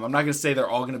piece. I'm not going to say they're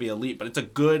all going to be elite, but it's a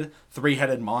good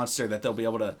three-headed monster that they'll be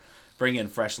able to bring in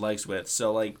fresh legs with.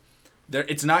 So, like,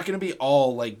 it's not going to be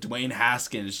all, like, Dwayne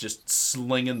Haskins just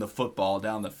slinging the football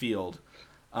down the field.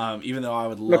 Even though I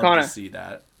would love to see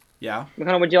that. Yeah?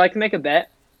 McConnell, would you like to make a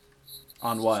bet?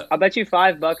 On what? I'll bet you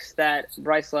 $5 that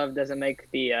Bryce Love doesn't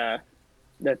make the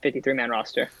 53-man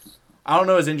roster. I don't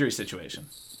know his injury situation.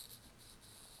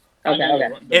 Okay.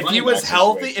 If he was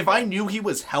healthy, if I knew he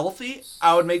was healthy,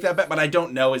 I would make that bet, but I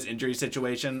don't know his injury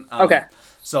situation. Okay.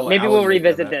 So maybe we'll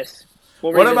revisit this.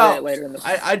 We'll what revisit about it later in the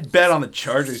I'd bet on the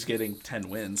Chargers getting 10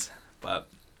 wins, but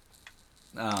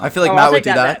I feel like I'll Matt would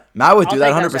take do that that. bet. Matt would I'll do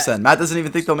that take that 100%. Matt doesn't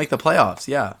even think they'll make the playoffs.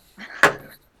 Yeah.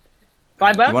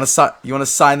 $5? You want to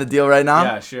sign the deal right now?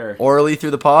 yeah, sure. Orally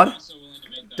through the pod?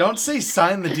 Don't say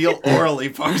sign the deal orally,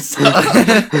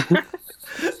 Parsa.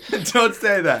 Don't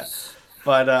say that.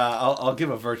 But I'll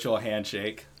give a virtual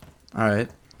handshake. All right.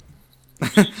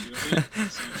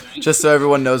 Just so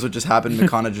everyone knows what just happened,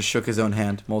 McConnell just shook his own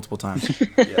hand multiple times.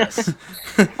 Yes.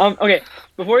 Okay.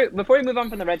 Before we move on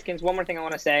from the Redskins, one more thing I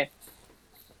want to say.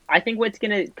 I think what's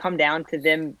going to come down to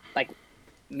them like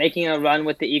making a run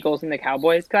with the Eagles and the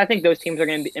Cowboys, because I think those teams are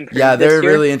going to improve. Yeah, they're this a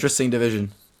year. really interesting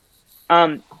division.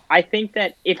 I think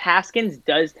that if Haskins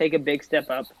does take a big step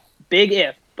up, big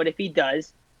if, but if he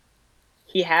does,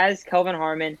 he has Kelvin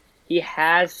Harmon. He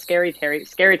has Scary Terry.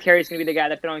 Scary Terry is going to be the guy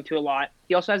that's throwing to a lot.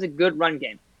 He also has a good run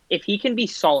game. If he can be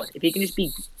solid, if he can just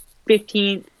be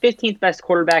 15th best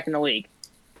quarterback in the league,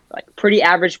 like pretty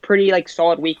average, pretty like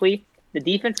solid weekly, the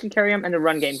defense can carry him and the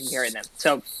run game can carry them.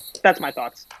 So that's my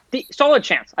thoughts. The solid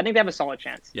chance. I think they have a solid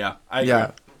chance. Yeah, I agree.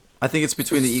 Yeah. I think it's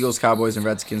between the Eagles, Cowboys, and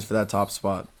Redskins for that top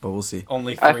spot, but we'll see.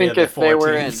 Only three I think of the if they four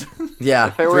were teams. Yeah,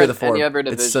 If they three were of the in four. any other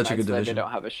division, It's such a I'd good say division. they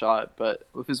don't have a shot. But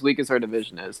with as weak as our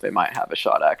division is, they might have a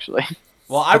shot, actually.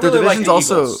 Well, I But the really like the division's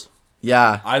also- Eagles.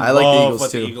 Yeah, I I love like the Eagles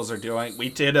what too. the Eagles are doing. We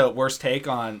did a worst take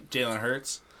on Jalen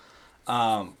Hurts, so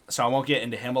I won't get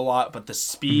into him a lot. But the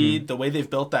speed, the way they've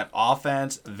built that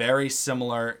offense, very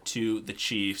similar to the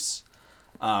Chiefs,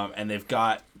 and they've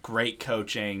got great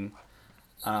coaching.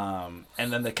 And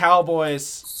then the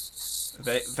Cowboys,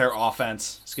 their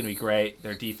offense is going to be great.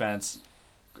 Their defense,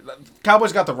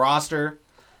 Cowboys got the roster.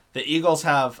 The Eagles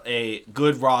have a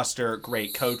good roster,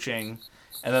 great coaching.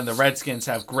 And then the Redskins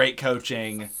have great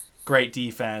coaching, great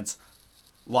defense,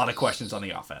 a lot of questions on the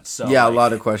offense. So Yeah, like, a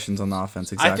lot of questions on the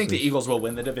offense. Exactly. I think the Eagles will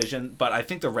win the division, but I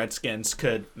think the Redskins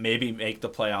could maybe make the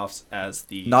playoffs as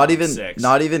the Not even six.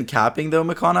 capping though,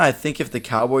 McConnell. I think if the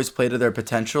Cowboys play to their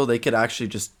potential, they could actually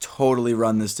just totally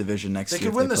run this division next They year.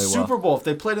 could win the if they play Super well. Bowl if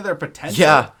they play to their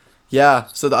potential. Yeah.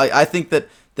 So I think that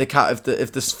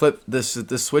if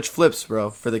the switch flips, bro,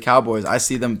 for the Cowboys, I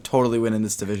see them totally winning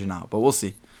this division out. But we'll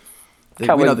see. We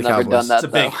know Cowboys the never Cowboys. done that, It's a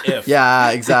big though. if. Yeah,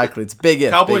 exactly. It's big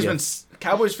if. Cowboys big if.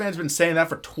 Cowboys fans been saying that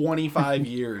for 25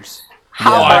 years.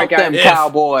 How All right, about them guys.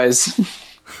 Cowboys?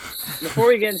 Before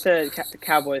we get into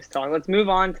Cowboys talk, let's move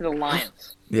on to the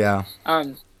Lions. Yeah.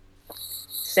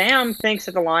 Sam thinks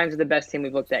that the Lions are the best team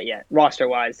we've looked at yet,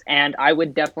 roster-wise, and I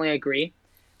would definitely agree.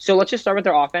 So let's just start with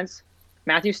their offense.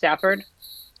 Matthew Stafford,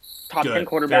 top 10 Good.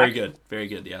 quarterback. Very good. Very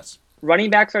good, yes. Running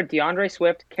backs are DeAndre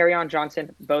Swift, Kerryon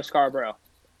Johnson, Bo Scarborough.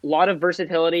 A lot of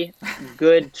versatility,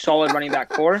 good, solid running back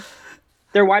core.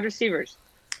 Their wide receivers,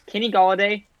 Kenny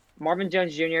Galladay, Marvin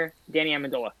Jones Jr., Danny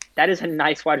Amendola. That is a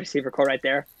nice wide receiver core right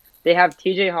there. They have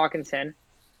TJ Hawkinson.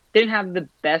 Didn't have the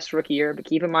best rookie year, but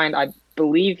keep in mind, I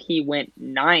believe he went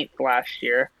 9th last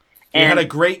year. He had a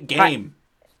great game.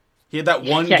 He had that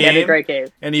one Yeah, game. he had a great game.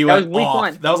 And he That went was week off.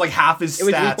 one. That was like half his It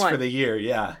was week stats one. for the year,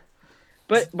 yeah.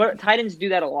 But tight ends do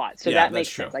that a lot, so Yeah, that that's makes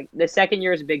true. sense. Like the second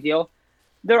year is a big deal.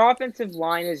 Their offensive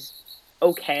line is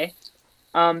okay.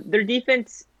 Their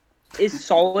defense is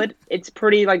solid. It's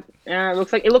pretty like it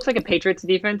looks like a Patriots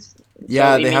defense. Yeah,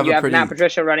 I they mean, have you a have pretty. Matt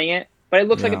Patricia running it, but it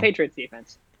looks like a Yeah. Patriots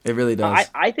defense. It really does.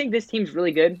 I think this team's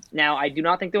really good. Now, I do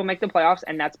not think they'll make the playoffs,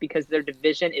 and that's because their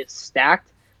division is stacked.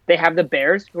 They have the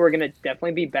Bears, who are going to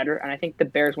definitely be better, and I think the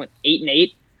Bears went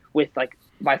 8-8 with like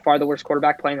by far the worst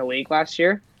quarterback playing the league last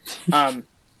year.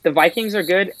 the Vikings are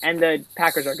good, and the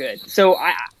Packers are good. So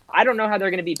I don't know how they're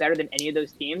going to be better than any of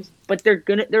those teams, but they're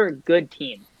a good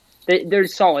team. They're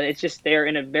solid. It's just they're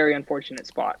in a very unfortunate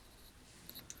spot.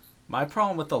 My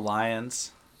problem with the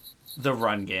Lions, the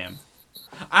run game.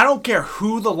 I don't care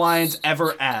who the Lions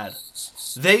ever add.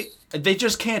 They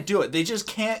just can't do it. They just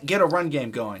can't get a run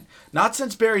game going. Not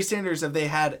since Barry Sanders have they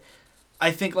had,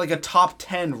 I think, like a top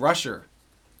 10 rusher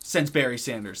since Barry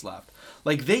Sanders left.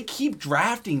 Like, they keep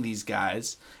drafting these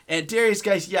guys. And Darius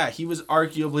Guice, yeah, he was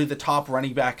arguably the top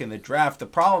running back in the draft. The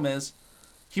problem is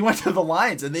he went to the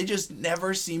Lions, and they just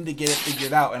never seem to get it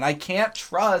figured out. And I can't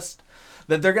trust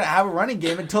that they're going to have a running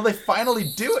game until they finally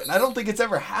do it. And I don't think it's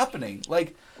ever happening.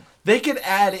 Like, they could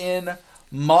add in...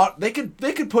 They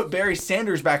could put Barry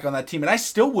Sanders back on that team, and I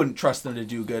still wouldn't trust them to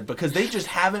do good because they just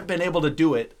haven't been able to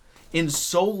do it in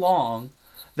so long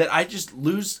that I just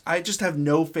have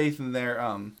no faith in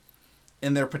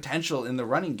their potential in the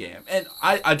running game. And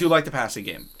I do like the passing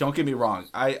game. Don't get me wrong.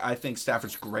 I think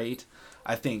Stafford's great.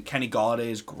 I think Kenny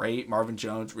Golladay is great. Marvin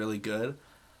Jones, really good.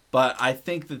 But I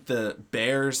think that the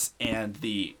Bears and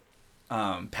the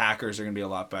Packers are going to be a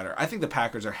lot better. I think the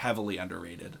Packers are heavily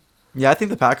underrated. Yeah, I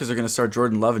think the Packers are going to start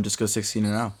Jordan Love and just go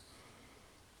 16-0.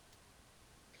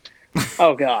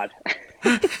 Oh, God.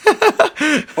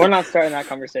 We're not starting that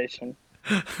conversation.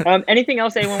 Anything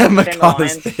else anyone wants to say on the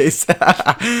Lions? Face.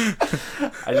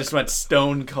 I just went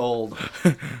stone cold.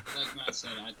 Like Matt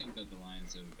said, I think that the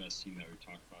Lions are the best team that we've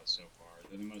talked about so far.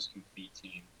 They're the most complete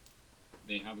team.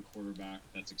 They have a quarterback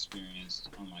that's experienced,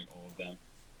 unlike all of them.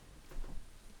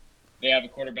 They have a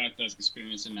quarterback that's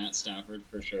experienced in Matt Stafford,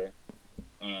 for sure.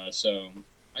 So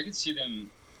I could see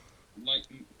them like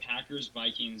Packers,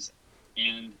 Vikings,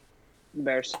 and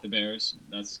Bears. the Bears.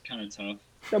 That's kind of tough.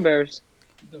 The Bears.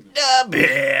 The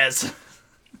Bears.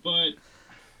 But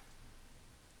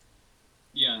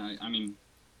yeah, I mean,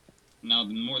 now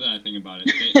the more that I think about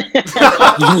it,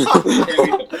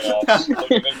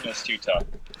 that's too tough.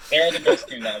 They're the best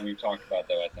team that we've talked about,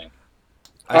 though. I think.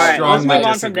 All right, let's move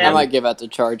on from them. I might give that to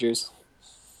Chargers.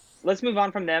 Let's move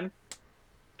on from them.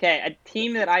 Okay, a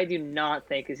team that I do not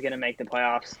think is going to make the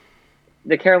playoffs,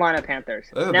 the Carolina Panthers.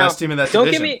 They're the best team in that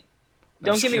division.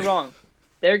 Don't get me wrong.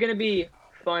 They're going to be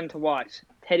fun to watch.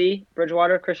 Teddy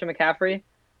Bridgewater, Christian McCaffrey,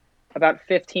 about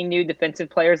 15 new defensive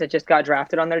players that just got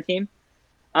drafted on their team,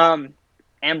 and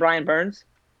Brian Burns.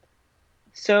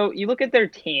 So you look at their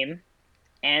team,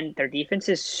 and their defense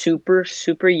is super,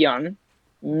 super young.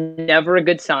 Never a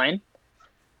good sign.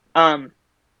 And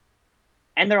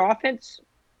their offense...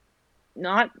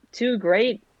 not too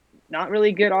great, not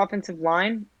really good offensive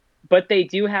line, but they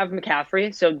do have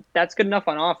McCaffrey, so that's good enough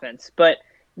on offense. But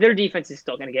their defense is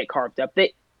still going to get carved up.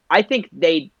 I think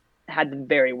they had the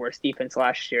very worst defense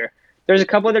last year. There's a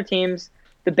couple other teams,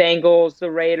 the Bengals,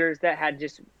 the Raiders, that had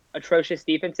just atrocious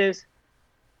defenses.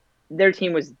 Their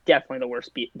team was definitely the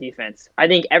worst defense. I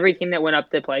think every team that went up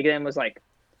to play them was like,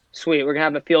 sweet, we're going to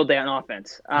have a field day on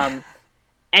offense.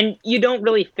 And you don't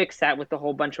really fix that with a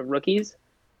whole bunch of rookies.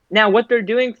 Now, what they're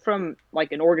doing from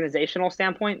like an organizational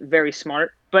standpoint, very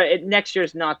smart. But next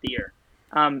year's not the year.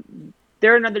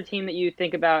 They're another team that you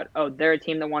think about. Oh, they're a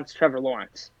team that wants Trevor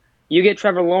Lawrence. You get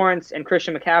Trevor Lawrence and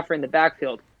Christian McCaffrey in the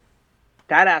backfield.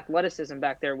 That athleticism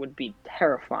back there would be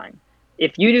terrifying.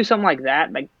 If you do something like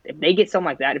that, like if they get something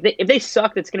like that, if they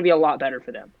suck, that's going to be a lot better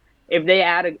for them. If they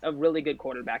add a really good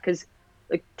quarterback, because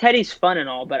like Teddy's fun and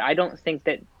all, but I don't think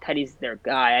that Teddy's their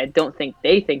guy. I don't think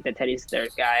they think that Teddy's their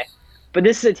guy. But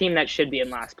this is a team that should be in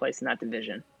last place in that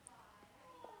division.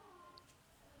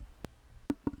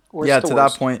 Yeah, to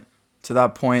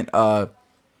that point,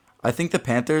 I think the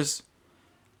Panthers,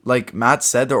 like Matt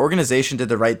said, their organization did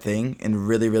the right thing in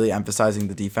really, really emphasizing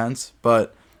the defense.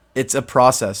 But it's a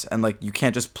process, and like you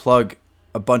can't just plug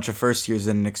a bunch of first years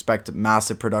in and expect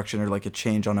massive production or like a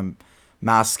change on a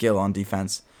mass scale on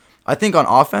defense. I think on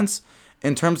offense,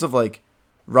 in terms of like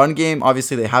run game,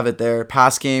 obviously they have it there.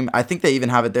 Pass game, I think they even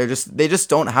have it there. They just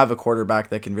don't have a quarterback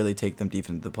that can really take them deep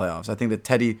into the playoffs. I think that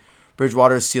Teddy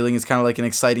Bridgewater's ceiling is kind of like an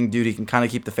exciting dude. He can kind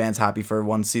of keep the fans happy for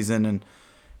one season and,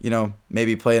 you know,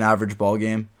 maybe play an average ball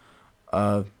game.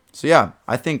 So yeah,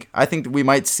 I think we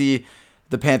might see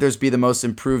the Panthers be the most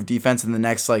improved defense in the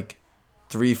next like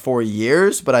 3-4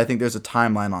 years, but I think there's a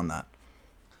timeline on that.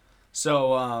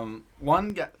 So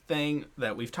one thing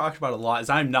that we've talked about a lot is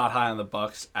I'm not high on the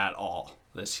Bucs at all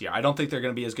this year. I don't think they're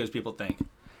going to be as good as people think.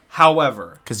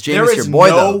 However, there is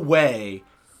no way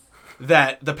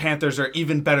that the Panthers are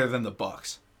even better than the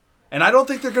Bucs, and I don't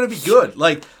think they're going to be good.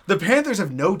 Like the Panthers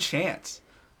have no chance.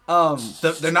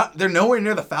 They're nowhere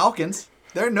near the Falcons.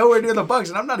 They're nowhere near the Bucs,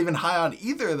 and I'm not even high on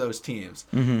either of those teams.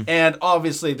 Mm-hmm. And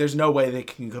obviously, there's no way they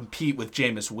can compete with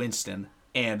Jameis Winston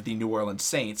and the New Orleans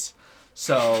Saints.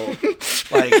 So,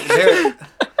 like,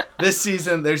 this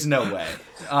season, there's no way.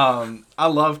 I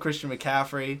love Christian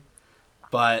McCaffrey,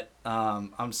 but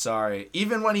I'm sorry.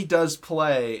 Even when he does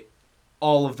play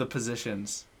all of the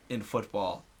positions in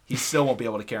football, he still won't be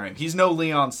able to carry him. He's no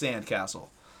Leon Sandcastle.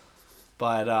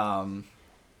 But,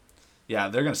 yeah,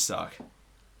 they're going to suck.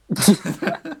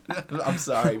 I'm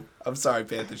sorry. I'm sorry,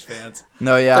 Panthers fans.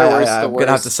 No, yeah, The worst, I'm the going to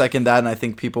have worst. to second that, and I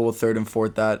think people will third and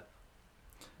fourth that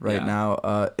right Yeah.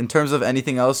 now. In terms of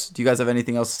anything else, do you guys have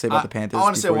anything else to say about the Panthers? I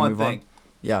want to say before we one move thing. On?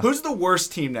 Yeah. Who's the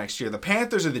worst team next year, the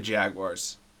Panthers or the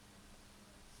Jaguars?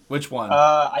 Which one?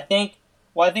 I think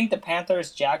the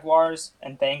Panthers, Jaguars,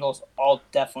 and Bengals all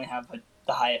definitely have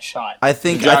the highest shot. I The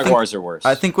think Jaguars are worse.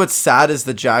 I think what's sad is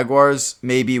the Jaguars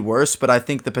may be worse, but I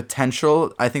think the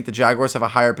Jaguars have a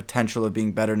higher potential of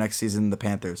being better next season than the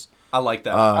Panthers. I like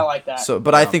that. I like that.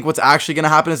 I think what's actually going to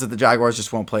happen is that the Jaguars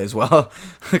just won't play as well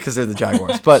because they're the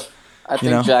Jaguars. But I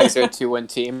think know? Jags are a 2-win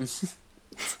team.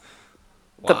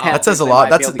 The Wow. that says a They lot.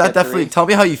 might be able to That get definitely. 3. Tell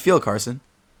me how you feel, Carson.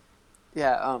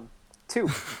 Yeah, 2.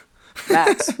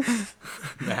 Max.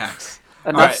 Max.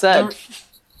 Enough Alright, said.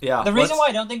 Yeah. The reason let's- why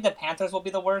I don't think the Panthers will be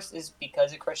the worst is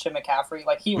because of Christian McCaffrey.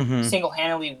 Like, he Mhm.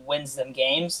 single-handedly wins them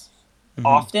games Mhm.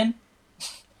 often.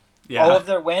 Yeah. All of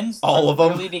their wins All are of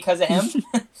them? really because of him.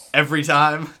 Every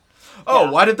time. Oh, Yeah.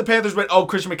 why did the Panthers win? Oh,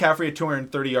 Christian McCaffrey had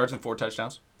 230 yards and 4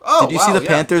 touchdowns. Oh, Did you see wow, the yeah.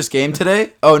 Panthers game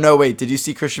today? Oh no, wait. Did you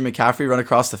see Christian McCaffrey run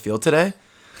across the field today?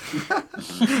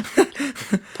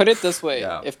 Put it this way: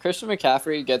 Yeah. if Christian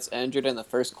McCaffrey gets injured in the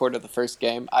first quarter of the first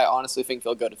game, I honestly think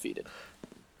they'll go defeated.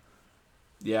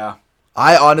 Yeah.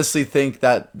 I honestly think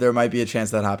that there might be a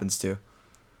chance that happens too.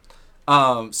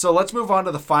 So let's move on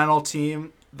to the final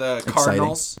team, the Exciting.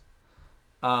 Cardinals.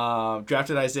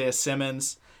 Drafted Isaiah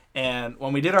Simmons, and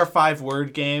when we did our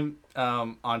 5-word game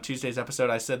on Tuesday's episode,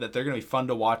 I said that they're going to be fun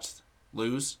to watch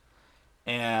lose,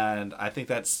 and I think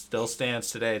that still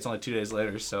stands today. It's only 2 days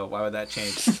later, so why would that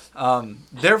change?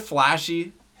 They're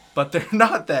flashy, but they're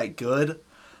not that good.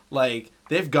 Like,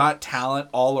 they've got talent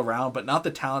all around, but not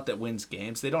the talent that wins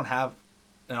games. They don't have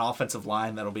an offensive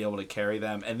line that'll be able to carry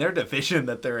them, and their division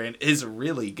that they're in is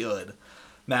really good.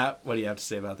 Matt, what do you have to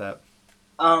say about that?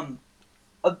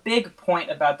 A big point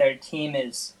about their team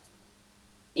is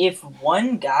if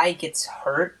one guy gets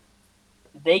hurt,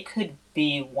 they could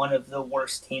be one of the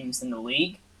worst teams in the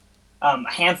league. A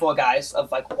handful of guys,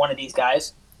 of like one of these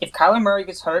guys. If Kyler Murray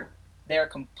gets hurt, they're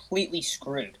completely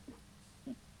screwed.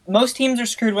 Most teams are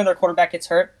screwed when their quarterback gets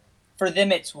hurt. For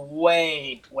them, it's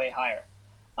way, way higher.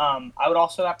 I would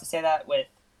also have to say that with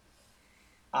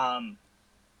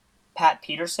Pat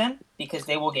Peterson, because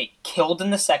they will get killed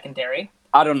in the secondary.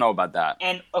 I don't know about that.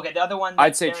 And, okay, the other one...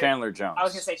 I'd say they're- Chandler Jones. I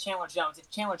was going to say Chandler Jones. If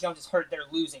Chandler Jones is hurt, they're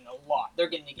losing a lot. They're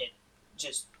going to get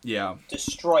just Yeah.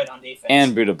 destroyed on defense.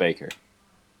 And Buda Baker.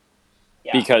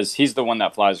 yeah. Because he's the one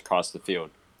that flies across the field.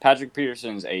 Patrick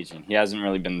Peterson's aging. He hasn't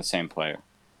really been the same player.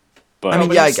 But I mean,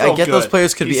 but yeah, he's I still get those good.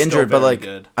 players could He's be still injured, but very like,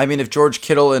 good. I mean, if George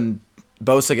Kittle and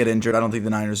Bosa get injured, I don't think the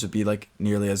Niners would be like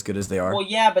nearly as good as they are. Well,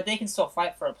 yeah, but they can still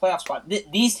fight for a playoff spot.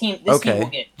 These teams, this Okay. team will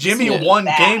get... this Jimmy team will get won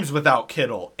bad. games without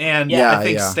Kittle, and Yeah, I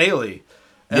think yeah. Staley.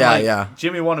 And Yeah, like, yeah.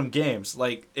 Jimmy won them games.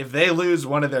 Like, if they lose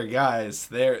one of their guys,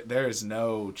 there is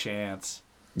no chance.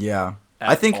 Yeah, At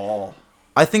I think all.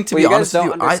 I think to What be you guys honest with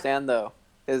don't you, understand though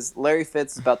is Larry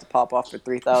Fitz is about to pop off for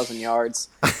 3,000 yards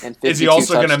and 52 Is he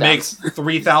also going to make touchdowns.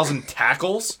 3,000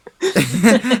 tackles? Like,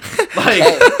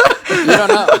 Hey, you don't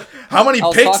know. how many I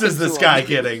was picks talking is this to guy him.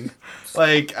 getting?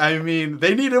 Like, I mean,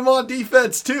 they need him on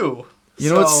defense too. you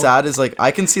know what's So- sad is like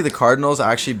I can see the Cardinals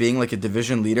actually being like a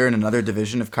division leader in another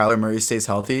division if Kyler Murray stays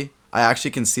healthy. I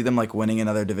actually can see them like winning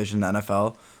another division in the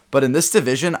NFL. But in this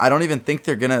division, I don't even think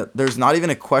they're gonna. There's not even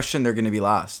a question they're gonna be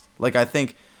last. Like I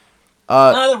think.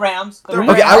 No, the Rams. The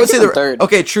Okay, I would say Rams the third.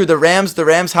 okay, true. The Rams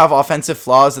have offensive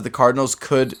flaws that the Cardinals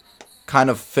could kind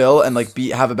of fill and like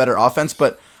have a better offense,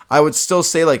 but I would still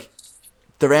say like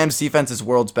the Rams defense is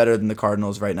worlds better than the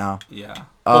Cardinals right now. Yeah.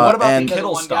 But what about and- the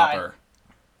Kittle Because of one guy. stopper?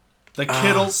 The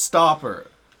Kittle stopper.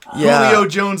 Yeah, Julio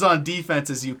Jones on defense,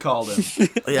 as you called him.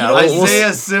 yeah.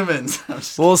 Isaiah Simmons.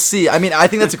 We'll see. I mean, I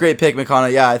think that's a great pick,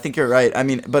 McConnell. Yeah, I think you're right. I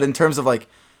mean, but in terms of like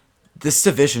this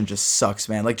division just sucks,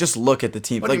 man. Like just look at the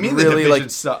team. What like do you mean really the division like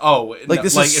sucks? Oh, like no,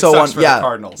 this like, is it so sucks for yeah. the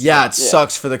Cardinals. Yeah, it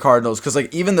sucks for the Cardinals cuz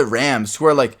like even the Rams who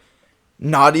are like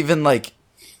not even like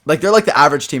they're like the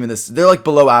average team in this. They're like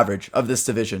below average of this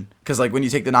division cuz like when you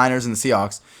take the Niners and the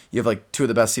Seahawks, you have like two of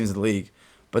the best teams in the league.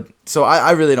 But so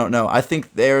I really don't know. I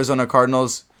think the Arizona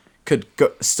Cardinals could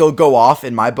still go off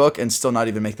in my book and still not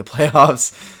even make the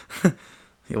playoffs.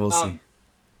 Yeah, we'll see.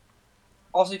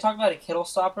 Also, you talk about a Kittle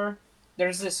stopper.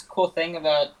 there's this cool thing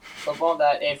about football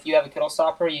that if you have a Kittle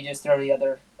stopper, you just throw the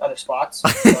other spots. So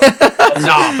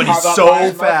Nah, but he's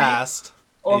so fast.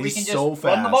 Or And we he's can just so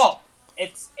run the fast. ball.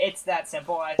 It's that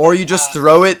simple. I Or think, you just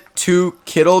throw it to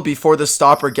Kittle before the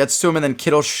stopper gets to him, and then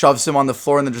Kittle shoves him on the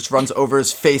floor and then just runs over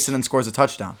his face and then scores a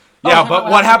touchdown. Yeah, Oh, but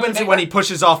no, what no, happens no, when he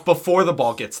pushes off before the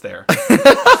ball gets there?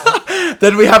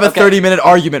 Then we have a 30-minute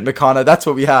argument, McConna. That's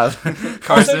what we have.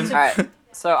 Carson? All right.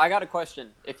 So I got a question.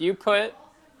 If you put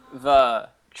the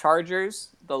Chargers,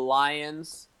 the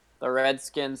Lions, the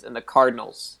Redskins, and the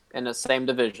Cardinals in the same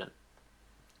division,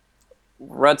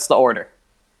 what's the order?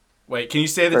 Wait, can you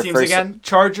say the For teams first- again?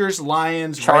 Chargers,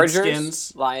 Lions, Chargers,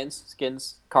 Redskins. Lions,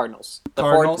 Skins, Cardinals. The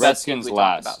Cardinals? four Redskins Redskins we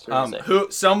last. talked about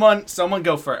previously. Someone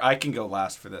go first. I can go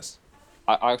last for this.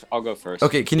 I'll go first.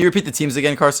 Okay, can you repeat the teams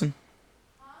again, Carson?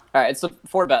 All right, it's the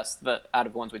four best out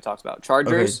of ones we talked about.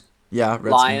 Chargers, Yeah,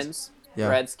 Redskins. Lions, Yeah.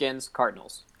 Redskins,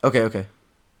 Cardinals. Okay.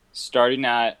 Starting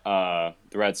at the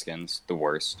Redskins, the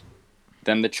worst.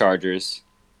 Then the Chargers.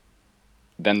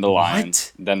 Then the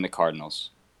Lions. Then the Cardinals.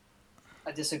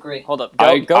 I disagree. Hold up.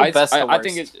 Go best to worst. I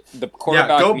think the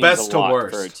quarterback go means best a to lot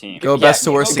worst. for a team. Go best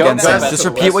to worst go again. best Sam. to Just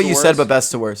worst. repeat what you Best to said, worst. but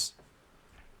best to worst.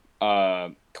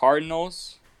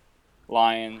 Cardinals,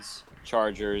 Lions,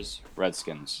 Chargers,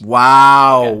 Redskins.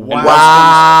 Wow. Okay.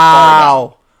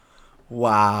 Wow. What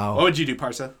Wow. would you do,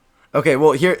 Parsa? Okay,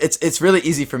 well here it's really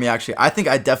easy for me actually. I think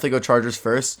I'd definitely go Chargers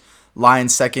first,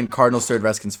 Lions second, Cardinals third,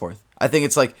 Redskins fourth. I think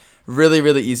it's like really,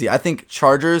 really easy. I think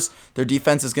Chargers, their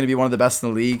defense is going to be one of the best in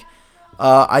the league.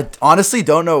 I honestly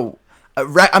don't know.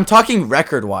 I'm talking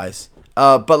record wise.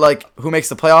 But like who makes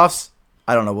the playoffs?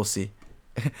 I don't know. We'll see.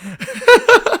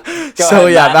 So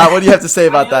ahead, yeah, Matt. Matt, what do you have to say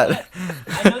about that?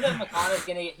 I know that McConnell's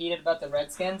gonna get heated about the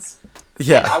Redskins. I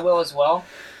Yeah. will as well.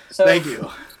 So Thank you.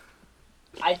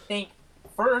 I think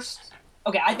first,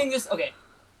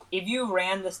 if you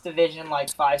ran this division like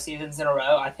 5 seasons in a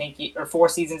row, or 4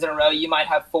 seasons in a row, you might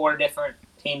have 4 different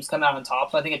teams come out on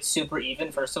top. So I think it's super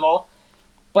even, first of all.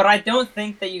 But I don't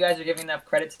think that you guys are giving enough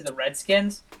credit to the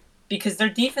Redskins because their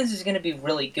defense is going to be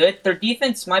really good. Their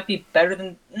defense might be better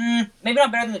than, maybe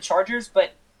not better than the Chargers,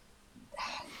 but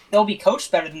they'll be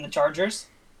coached better than the Chargers.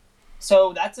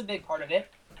 So that's a big part of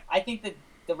it. I think that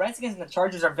the Redskins and the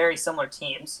Chargers are very similar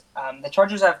teams. The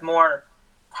Chargers have more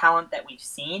talent that we've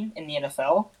seen in the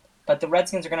NFL, but the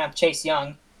Redskins are going to have Chase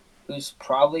Young, who's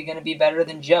probably going to be better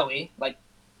than Joey, like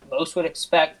most would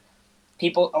expect. A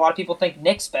lot of people think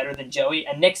Nick's better than Joey,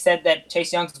 and Nick said that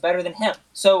Chase Young's better than him.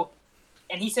 So,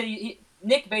 and he said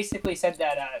Nick basically said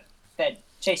that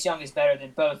Chase Young is better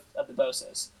than both of the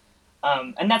Bosas,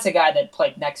 and that's a guy that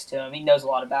played next to him. He knows a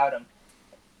lot about him,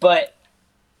 but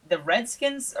the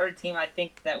Redskins are a team I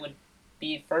think that would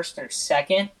be first or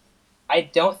second. I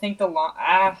don't think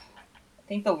I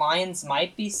think the Lions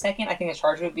might be second. I think the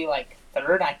Chargers would be like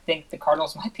third. I think the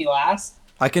Cardinals might be last.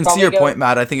 I can Probably see your go- point,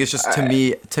 Matt. I think it's just to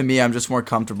Alright. me I'm just more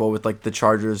comfortable with like the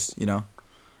Chargers, you know.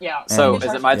 Yeah. So And-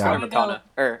 is it my Yeah. turn or McConna?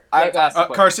 Or Yeah, I've go asked the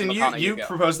question. Carson, McConna, you go.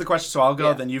 proposed the question, so I'll go.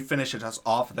 Yeah. Then you finish it us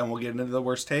off. Then we'll get into the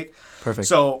worst take. Perfect.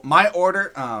 So my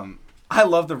order, I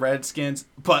love the Redskins,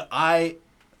 but I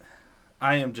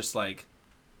am just like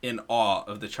in awe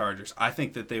of the Chargers. I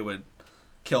think that they would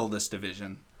kill this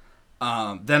division.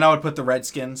 Then I would put the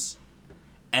Redskins,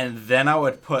 and then I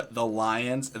would put the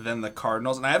Lions, and then the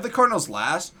Cardinals. And I have the Cardinals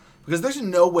last because there's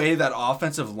no way that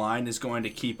offensive line is going to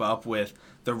keep up with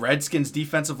the Redskins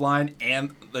defensive line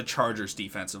and the Chargers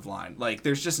defensive line. Like,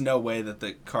 there's just no way that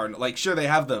the Cardinals, like, sure, they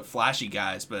have the flashy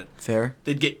guys, but Fair.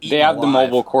 they'd get eaten They have the alive.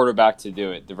 mobile quarterback to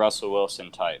do it, the Russell Wilson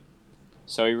type.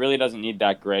 So he really doesn't need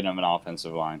that great of an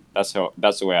offensive line. That's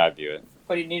the way I view it.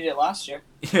 But he needed it last year.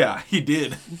 Yeah, he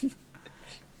did.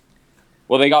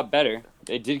 Well, they got better.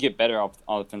 They did get better off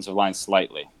offensive line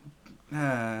slightly.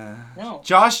 No.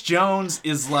 Josh Jones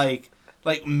is like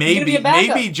gonna maybe be a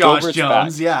backup. Josh Gilbert's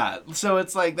Jones, back. yeah. So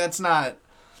it's like that's not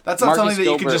Marcus something that you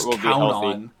can Gilbert just will be count healthy,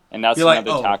 on. and that's Be like,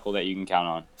 another oh. tackle that you can count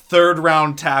on. 3rd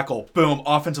round tackle, boom,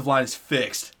 offensive line is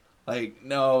fixed. Like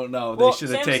no, they Well, should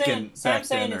have Sam's taken saying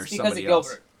Becton or it's because of somebody else.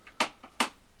 Gilbert.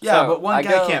 Yeah, So, but one I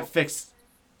guy go- can't fix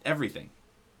everything.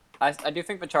 I do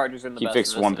think the Chargers are in the He best.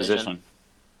 fixed in this one division. position.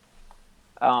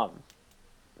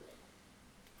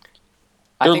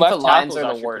 I Their think the left Lions tackle's are the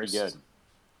actually pretty worst, good.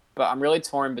 but I'm really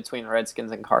torn between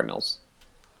Redskins and Cardinals.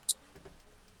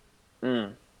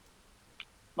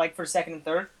 Like for second and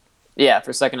third. Yeah,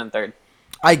 for second and third.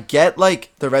 I get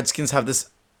like the Redskins have this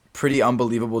pretty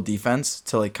unbelievable defense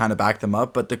to like kind of back them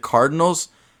up, but the Cardinals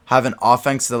have an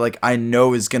offense that like I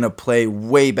know is gonna play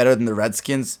way better than the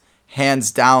Redskins,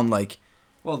 hands down. Like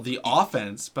Well, the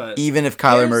offense, but even if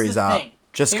Kyler Here's Murray's the out, thing.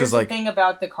 just Here's because the like thing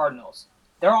about the Cardinals.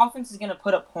 Their offense is going to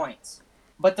put up points,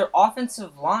 but their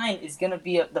offensive line is going to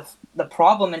be the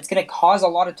problem, and it's going to cause a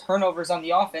lot of turnovers on the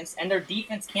offense, and their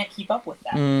defense can't keep up with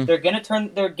that. They're going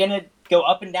to go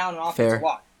up and down on offense Fair. a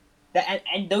lot.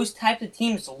 And those types of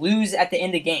teams lose at the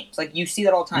end of games. Like, you see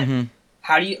that all the time.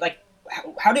 How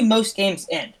do most games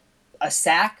end? A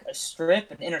sack, a strip,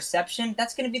 an interception?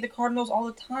 That's going to be the Cardinals all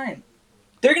the time.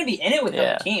 They're going to be in it with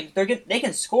other teams. They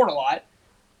can score a lot,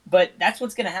 but that's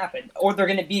what's going to happen. Or they're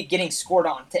going to be getting scored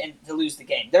on to lose the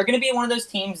game. They're going to be one of those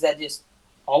teams that just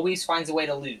always finds a way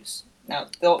to lose. Now,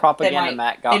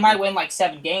 they might win like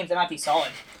 7 games. They might be solid,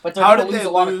 but they're going to lose a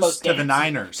lot of close games. How did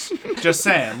they lose to the Niners? Just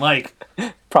saying, like,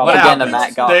 Propaganda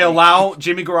Matt got They allow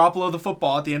Jimmy Garoppolo the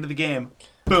football at the end of the game.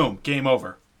 Boom, game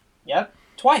over. Yep,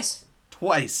 twice. All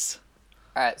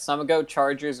right, so I'm going to go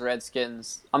Chargers,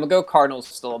 Redskins. I'm going to go Cardinals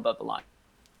still above the line.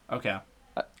 Okay.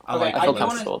 I feel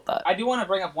comfortable with that. I do want to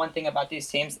bring up one thing about these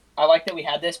teams. I like that we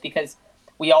had this because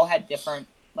we all had different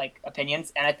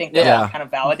opinions, and I think they're kind of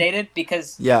validated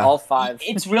because all 5.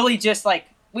 It's really just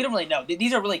we don't really know.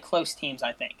 These are really close teams,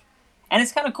 I think, and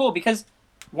it's kind of cool because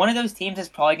one of those teams is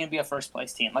probably going to be a first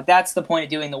place team. That's the point of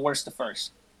doing the worst to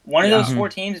first. One of those 4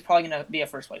 teams is probably going to be a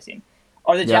first place team.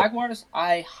 Are the Jaguars?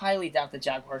 I highly doubt the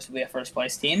Jaguars will be a first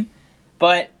place team,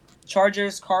 but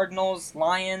Chargers, Cardinals,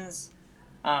 Lions.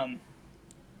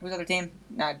 Who's the other team?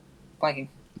 Not blanking.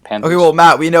 Panthers. Okay, well,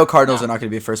 Matt, we know Cardinals are not going to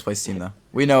be a first place team, though.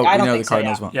 We know the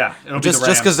Cardinals won't. Yeah, it'll be just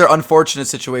because they're unfortunate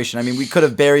situation. I mean, we could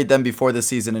have buried them before the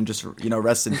season and just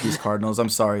rest in peace, Cardinals. I'm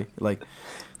sorry.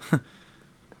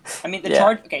 I mean,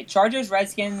 Chargers,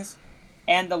 Redskins,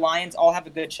 and the Lions all have a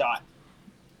good shot.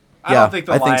 I don't think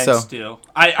the Lions think so. do.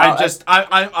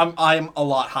 I'm a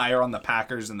lot higher on the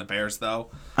Packers and the Bears,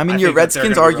 though. I mean, your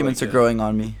Redskins arguments are growing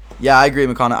on me. Yeah, I agree,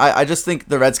 McConnell. I just think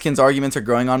the Redskins arguments are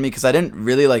growing on me because I didn't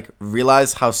really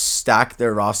realize how stacked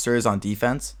their roster is on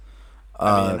defense.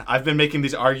 I've been making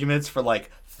these arguments for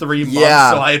 3 months,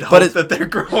 yeah, so I'd hope that they're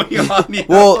growing on me.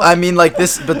 Well, I mean,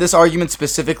 this argument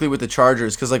specifically with the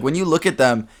Chargers, because when you look at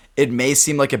them, it may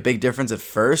seem like a big difference at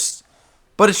first,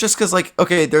 but it's just because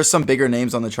okay, there's some bigger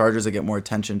names on the Chargers that get more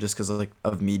attention just because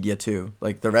of media too.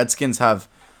 The Redskins have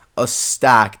a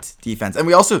stacked defense, and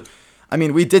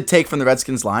we did take from the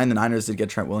Redskins line. The Niners did get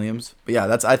Trent Williams, but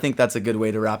yeah, I think that's a good way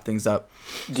to wrap things up.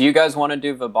 Do you guys want to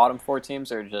do the bottom 4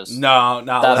 teams or just no?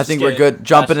 I think we're good.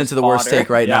 Jumping into the worst take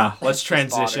right now. Let's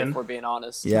transition. If we're being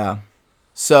honest. Yeah.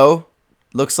 So,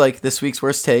 looks like this week's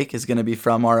worst take is going to be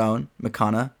from our own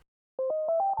Makana.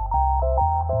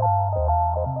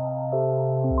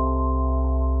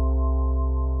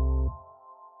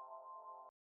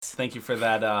 Thank you for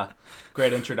that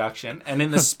great introduction. And in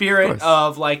the spirit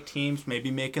of teams maybe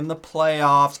making the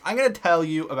playoffs, I'm going to tell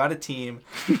you about a team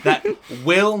that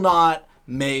will not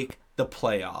make the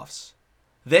playoffs.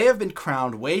 They have been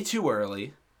crowned way too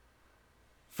early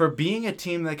for being a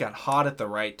team that got hot at the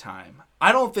right time.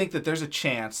 I don't think that there's a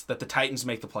chance that the Titans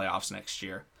make the playoffs next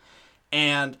year.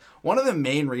 And one of the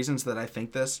main reasons that I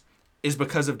think this is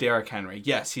because of Derrick Henry.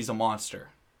 Yes, he's a monster.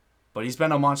 But he's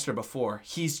been a monster before.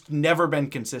 He's never been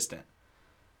consistent.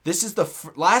 This is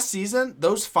last season,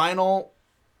 those final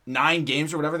 9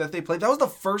 games or whatever that they played, that was the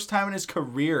first time in his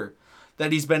career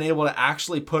that he's been able to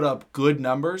actually put up good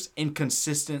numbers in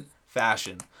consistent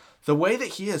fashion. The way that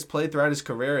he has played throughout his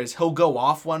career is he'll go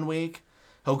off one week,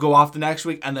 he'll go off the next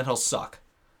week, and then he'll suck.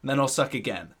 And then he'll suck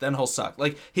again. Then he'll suck.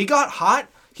 He got hot.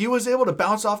 He was able to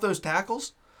bounce off those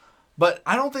tackles. But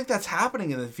I don't think that's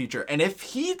happening in the future. And if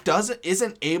he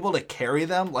isn't able to carry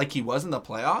them like he was in the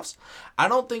playoffs, I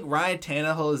don't think Ryan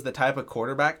Tannehill is the type of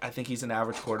quarterback. I think he's an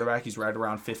average quarterback. He's right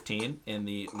around 15 in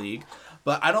the league.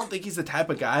 But I don't think he's the type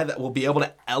of guy that will be able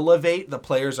to elevate the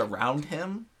players around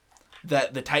him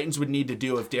that the Titans would need to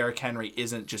do if Derrick Henry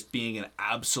isn't just being an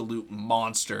absolute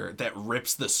monster that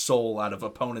rips the soul out of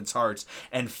opponents' hearts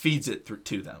and feeds it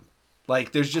to them.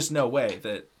 There's just no way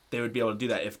that they would be able to do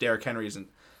that if Derrick Henry isn't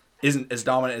as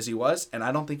dominant as he was, and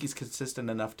I don't think he's consistent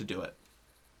enough to do it.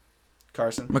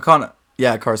 Carson? McConnell.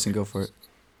 Yeah, Carson, go for it.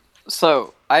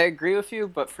 So, I agree with you,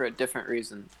 but for a different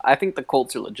reason. I think the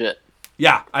Colts are legit.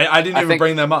 Yeah, I didn't even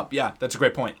bring them up. Yeah, that's a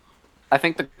great point. I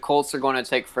think the Colts are going to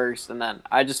take first, and then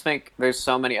I just think there's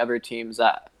so many other teams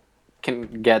that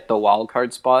can get the wild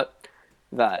card spot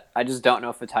that I just don't know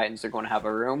if the Titans are going to have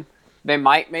a room. They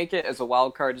might make it as a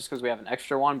wild card just because we have an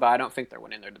extra one, but I don't think they're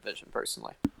winning their division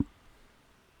personally.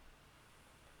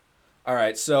 All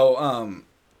right, so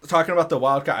talking about the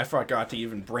wild card, I forgot to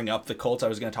even bring up the Colts. I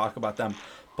was going to talk about them,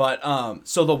 but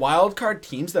so the wild card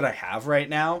teams that I have right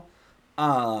now,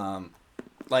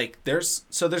 there's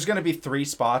going to be 3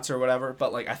 spots or whatever,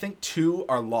 but I think 2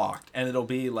 are locked, and it'll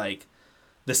be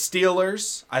the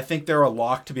Steelers. I think they're a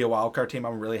lock to be a wild card team.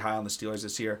 I'm really high on the Steelers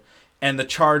this year, And the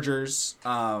Chargers,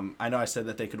 I know I said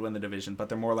that they could win the division, but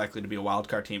they're more likely to be a wild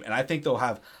card team. And I think they'll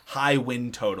have high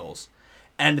win totals.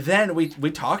 And then we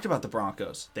talked about the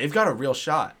Broncos. They've got a real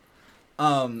shot.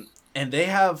 And they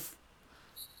have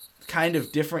kind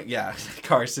of different,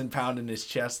 Carson pounding his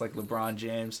chest like LeBron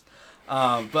James.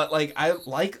 But like I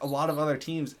like a lot of other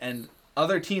teams, and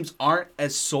other teams aren't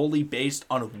as solely based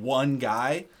on one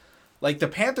guy. Like the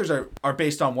Panthers are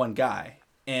based on one guy.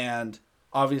 And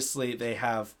obviously, they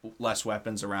have less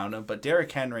weapons around him, but Derrick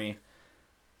Henry,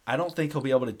 I don't think he'll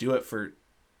be able to do it for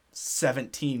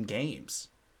 17 games.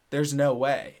 There's no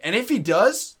way. And if he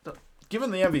does, give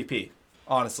him the MVP,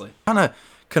 honestly. Kind of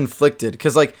conflicted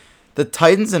because, like, the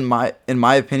Titans, in my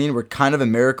opinion, were kind of a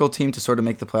miracle team to sort of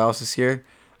make the playoffs this year.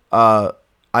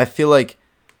 I feel like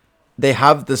they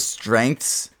have the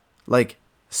strengths, like,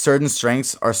 certain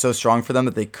strengths are so strong for them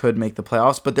that they could make the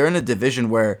playoffs, but they're in a division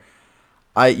where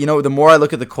the more I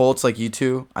look at the Colts, like you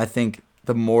two, I think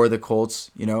the more the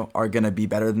Colts, are going to be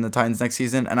better than the Titans next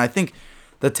season. And I think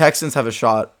the Texans have a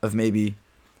shot of maybe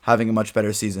having a much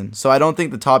better season. So I don't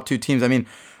think the top two teams,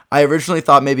 I originally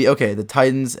thought maybe, okay, the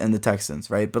Titans and the Texans,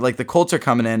 right? But like the Colts are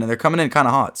coming in, and they're coming in kind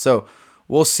of hot. So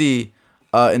we'll see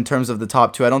in terms of the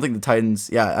top two. I don't think the Titans,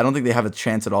 I don't think they have a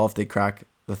chance at all if they crack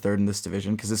the third in this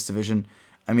division, because this division,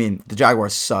 the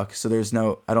Jaguars suck. So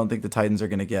I don't think the Titans are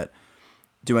going to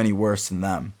do any worse than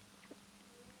them.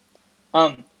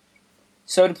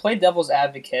 So to play devil's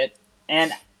advocate,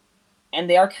 and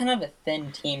they are kind of a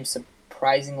thin team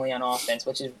surprisingly on offense,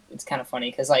 which is it's kind of funny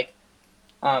because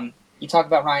you talk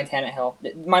about Ryan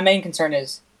Tannehill. My main concern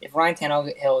is if Ryan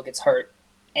Tannehill gets hurt,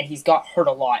 and he's got hurt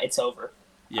a lot, it's over.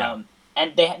 Yeah.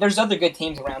 And there's other good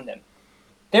teams around them.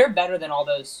 They're better than all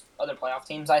those other playoff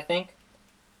teams, I think.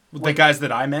 The guys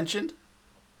that I mentioned?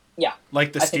 Yeah.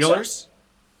 Like the I think Steelers?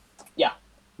 so. Yeah.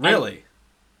 Really?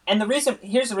 And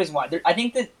here's the reason why. I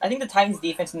think the Titans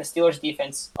defense and the Steelers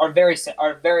defense are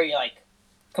very like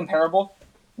comparable.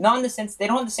 Not in the sense they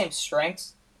don't have the same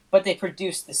strengths, but they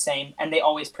produce the same, and they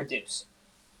always produce.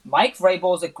 Mike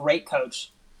Vrabel is a great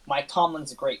coach. Mike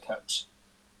Tomlin's a great coach.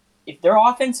 If their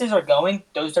offenses are going,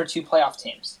 those are two playoff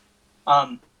teams.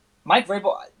 Mike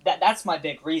Vrabel, that's my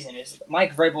big reason is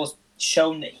Mike Vrabel's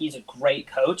shown that he's a great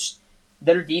coach.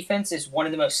 Their defense is one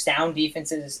of the most sound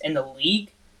defenses in the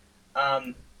league.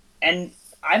 And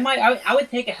I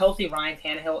would take a healthy Ryan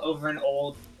Tannehill over an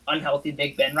old, unhealthy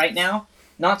Big Ben right now.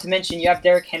 Not to mention you have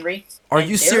Derrick Henry. Are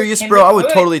you serious, bro? I would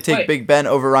totally take Big Ben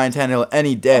over Ryan Tannehill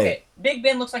any day. Okay, Big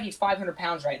Ben looks like he's 500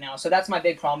 pounds right now, so that's my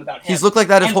big problem about him. He's looked like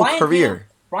that his whole career.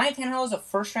 Ryan Tannehill is a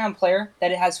first-round player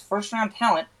that has first-round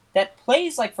talent, that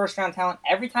plays like first-round talent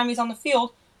every time he's on the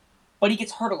field, but he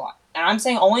gets hurt a lot. And I'm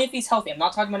saying only if he's healthy. I'm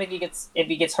not talking about if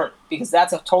he gets hurt, because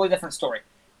that's a totally different story.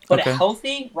 But a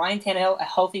healthy Ryan Tannehill, a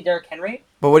healthy Derrick Henry.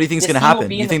 But what do you think is going to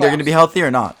happen? You think they're going to be healthy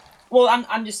or not? Well,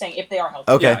 I'm just saying if they are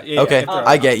healthy. Okay, okay,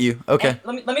 I get you. Okay.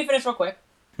 Let me finish real quick.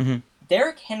 Mm-hmm.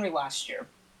 Derrick Henry last year,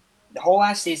 the whole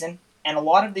last season, and a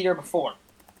lot of the year before,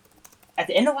 at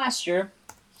the end of last year,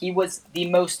 he was the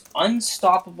most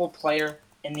unstoppable player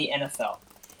in the NFL.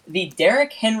 The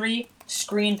Derrick Henry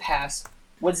screen pass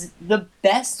was the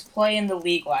best play in the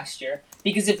league last year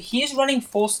because if he's running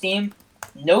full steam,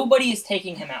 nobody is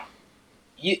taking him out.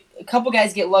 A couple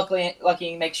guys get lucky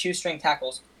and make shoestring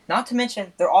tackles. Not to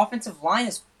mention, their offensive line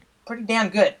is pretty damn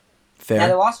good. Fair. Now,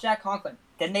 they lost Jack Conklin.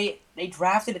 Then they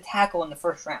drafted a tackle in the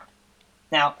first round.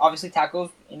 Now, obviously, tackles,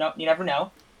 you never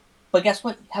know. But guess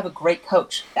what? You have a great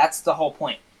coach. That's the whole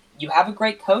point. You have a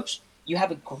great coach. You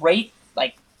have a great,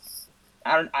 I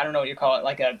don't know what you call it,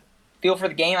 like a feel for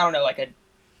the game. I don't know,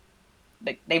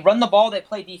 they run the ball, they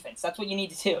play defense. That's what you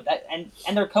need to do.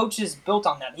 And their coach is built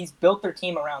on that. He's built their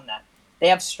team around that. They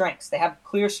have strengths. They have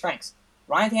clear strengths.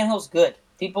 Ryan Tannehill's good.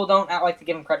 People don't like to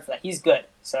give him credit for that. He's good.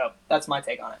 So that's my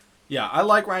take on it. Yeah, I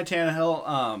like Ryan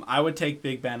Tannehill. I would take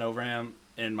Big Ben over him.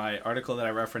 In my article that I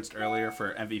referenced earlier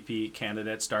for MVP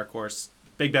candidates, Dark Horse,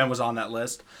 Big Ben was on that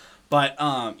list. But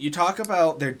you talk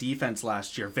about their defense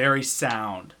last year, very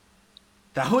sound.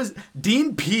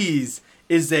 Dean Pease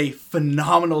is a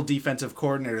phenomenal defensive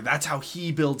coordinator. That's how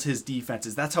he builds his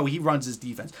defenses. That's how he runs his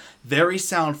defense. Very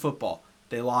sound football.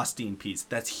 They lost Dean Pease.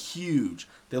 That's huge.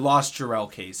 They lost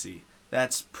Jarrell Casey.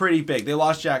 That's pretty big. They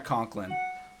lost Jack Conklin.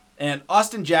 And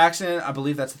Austin Jackson, I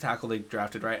believe that's the tackle they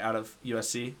drafted, right, out of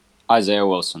USC? Isaiah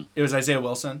Wilson. It was Isaiah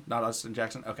Wilson, not Austin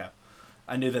Jackson? Okay.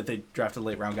 I knew that they drafted a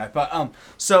late round guy. But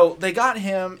so they got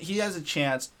him. He has a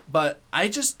chance. But I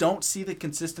just don't see the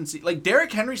consistency. Like,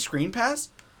 Derrick Henry's screen pass,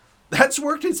 that's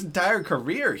worked his entire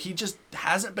career. He just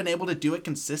hasn't been able to do it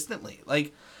consistently.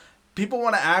 Like, people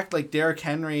want to act like Derrick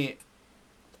Henry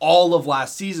all of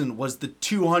last season was the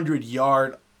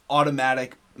 200-yard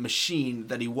automatic machine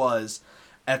that he was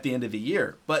at the end of the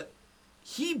year. But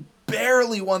he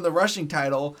barely won the rushing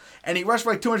title, and he rushed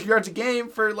for like 200 yards a game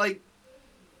for like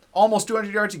almost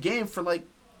 200 yards a game for like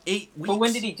 8 weeks. But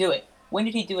when did he do it? When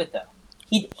did he do it though?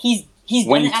 He's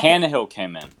when done it Tannehill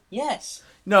came in. Yes.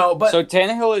 No, but So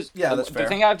Tannehill is that's the fair.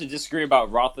 thing I have to disagree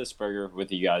about Roethlisberger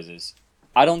with you guys is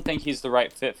I don't think he's the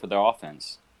right fit for their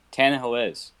offense. Tannehill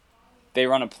is. They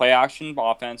run a play action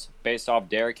offense based off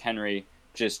Derrick Henry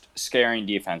just scaring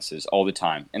defenses all the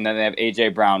time, and then they have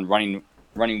AJ Brown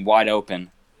running wide open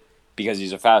because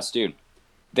he's a fast dude.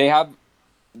 They have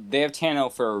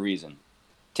Tannehill for a reason.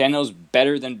 Tannehill's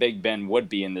better than Big Ben would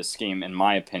be in this scheme, in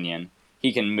my opinion.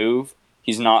 He can move.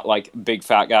 He's not like a big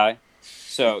fat guy.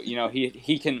 So,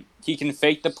 he can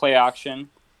fake the play action.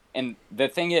 And the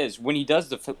thing is, when he does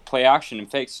the play action and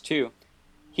fakes too,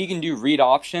 he can do read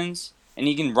options and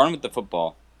he can run with the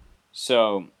football.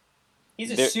 So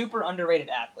He's a super underrated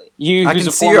athlete. I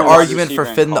can see your argument for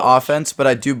fitting the offense, but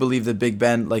I do believe that Big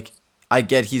Ben, like, I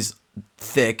get he's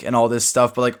thick and all this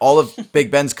stuff, but like all of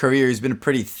Big Ben's career, he's been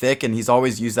pretty thick, and he's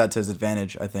always used that to his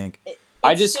advantage, I think.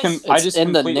 I just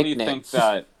completely nickname. think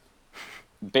that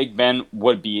Big Ben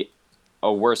would be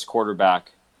a worse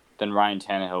quarterback than Ryan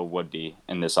Tannehill would be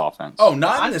in this offense. Oh,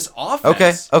 not in this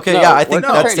offense. Okay, No, yeah, I think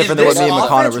no, that's in different than what this me and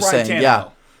McConnor offense, were Ryan saying. Tannehill. Yeah,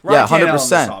 Ryan Tannehill in 100%.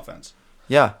 this offense.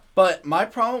 Yeah. But my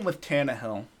problem with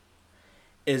Tannehill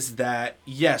is that,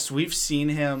 yes, we've seen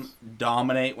him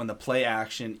dominate when the play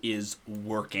action is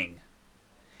working.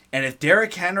 And if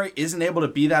Derrick Henry isn't able to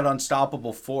be that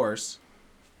unstoppable force,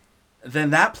 then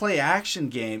that play action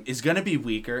game is going to be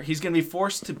weaker. He's going to be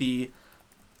forced to be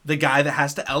the guy that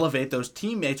has to elevate those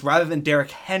teammates rather than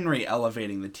Derrick Henry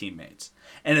elevating the teammates.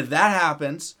 And if that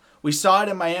happens, we saw it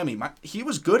in Miami. He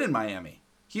was good in Miami.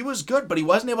 He was good, but he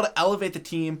wasn't able to elevate the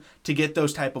team to get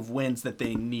those type of wins that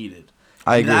they needed.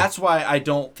 I agree. That's why I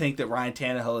don't think that Ryan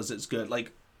Tannehill is as good.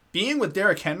 Like, being with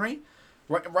Derrick Henry,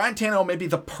 Ryan Tannehill may be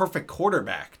the perfect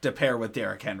quarterback to pair with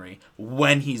Derrick Henry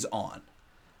when he's on.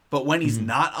 But when he's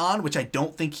not on, which I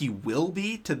don't think he will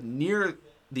be to near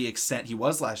the extent he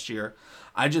was last year,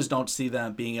 I just don't see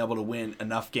them being able to win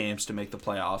enough games to make the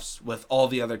playoffs with all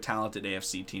the other talented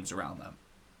AFC teams around them.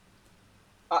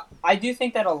 I do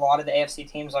think that a lot of the AFC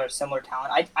teams are similar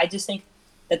talent. I just think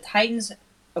the Titans.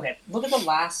 Okay, look at the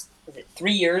last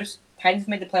 3 years. Titans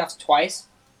made the playoffs twice.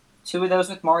 2 of those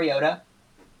with Mariota,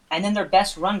 and then their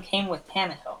best run came with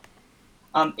Tannehill.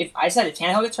 If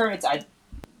Tannehill gets hurt, I'm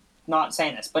not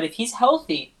saying this, but if he's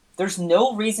healthy, there's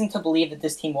no reason to believe that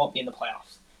this team won't be in the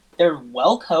playoffs. They're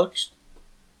well coached.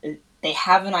 They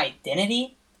have an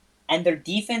identity, and their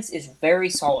defense is very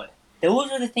solid. Those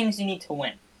are the things you need to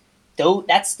win. Though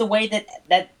that's the way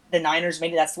that the Niners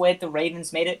made it. That's the way that the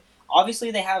Ravens made it.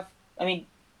 Obviously, they have.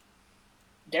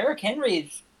 Derrick Henry.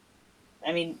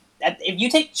 If you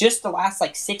take just the last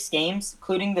 6 games,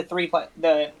 including the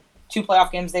 2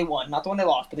 playoff games they won, not the one they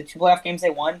lost, but the 2 playoff games they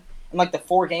won, and the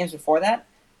 4 games before that,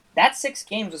 that 6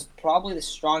 games was probably the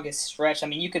strongest stretch.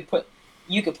 You could put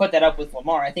that up with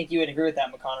Lamar. I think you would agree with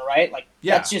that, McConnell, right?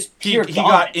 That's just pure he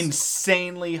dominance. got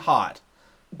insanely hot.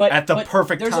 At the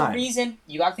perfect there's time. There's a reason,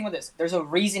 you got to think about this, there's a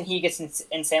reason he gets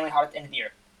insanely hot at the end of the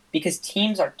year. Because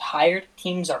teams are tired,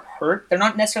 teams are hurt. They're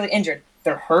not necessarily injured.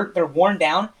 They're hurt, they're worn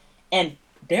down, and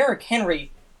Derrick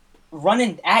Henry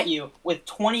running at you with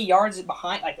 20 yards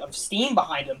of steam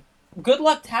behind him. Good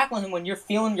luck tackling him when you're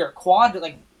feeling your quad,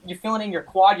 you're feeling it in your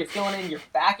quad, you're feeling it in your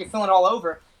back, you're feeling it all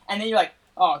over, and then you're like,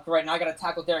 oh, great, now I got to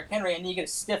tackle Derrick Henry, and then you get a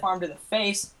stiff arm to the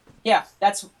face. Yeah,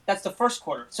 that's the first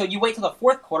quarter. So you wait till the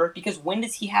fourth quarter, because when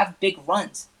does he have big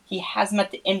runs? He has them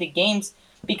at the end of games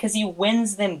because he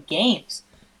wins them games.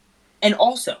 And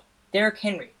also, Derrick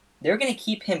Henry, they're going to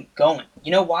keep him going.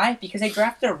 You know why? Because they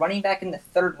drafted a running back in the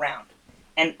 3rd round.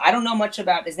 And I don't know much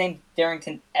about his name,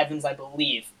 Darrington Evans, I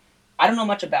believe. I don't know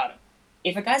much about him.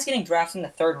 If a guy's getting drafted in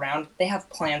the 3rd round, they have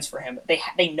plans for him.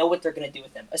 They know what they're going to do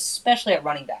with him, especially at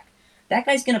running back. That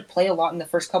guy's going to play a lot in the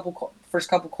first couple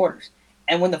quarters.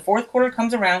 And when the 4th quarter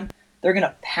comes around, they're going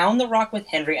to pound the rock with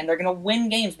Henry, and they're going to win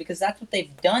games because that's what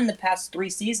they've done the past 3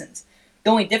 seasons.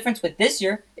 The only difference with this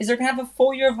year is they're going to have a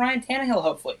full year of Ryan Tannehill,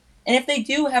 hopefully. And if they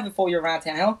do have a full year of Ryan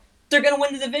Tannehill, they're going to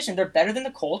win the division. They're better than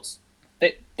the Colts.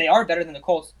 They are better than the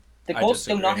Colts. The Colts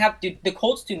do not have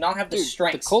the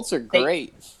strength. The Colts are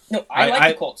great. I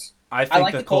like the Colts. I think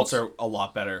like the Colts are a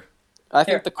lot better. I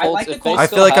think the Colts. I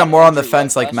feel like I'm more on the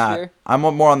fence like Matt. I'm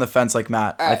more on the fence like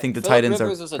Matt. I think the Titans are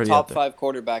Rivers is a pretty top up there. 5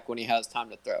 quarterback when he has time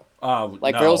to throw. No.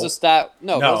 There was a stat.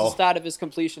 No, there was a stat of his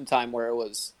completion time where it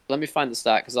was. Let me find the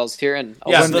stat because I was hearing.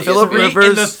 In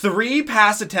the 3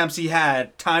 pass attempts he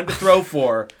had time to throw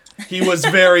for, he was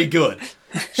very good.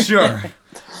 Sure.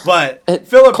 But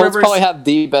Phillip Colts Rivers, probably have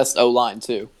the best O-line,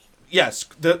 too. yes,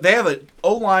 they have an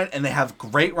O-line, and they have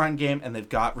great run game, and they've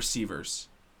got receivers.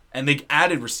 And they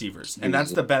added receivers, and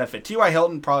that's the benefit. T.Y.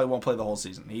 Hilton probably won't play the whole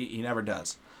season. He never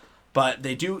does. But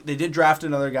they did draft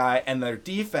another guy, and their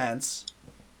defense,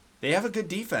 they have a good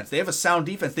defense. They have a sound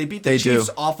defense. They beat the Chiefs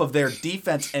off of their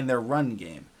defense and their run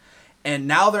game. And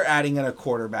now they're adding in a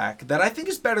quarterback that I think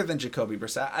is better than Jacoby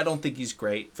Brissett. I don't think he's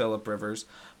great, Phillip Rivers.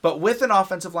 But with an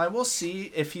offensive line, we'll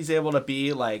see if he's able to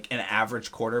be like an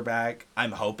average quarterback.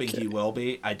 I'm hoping he will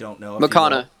be. I don't know if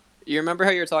Makana, you remember how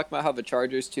you were talking about how the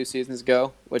Chargers 2 seasons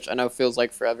ago, which I know feels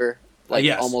like forever,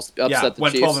 yes. almost upset the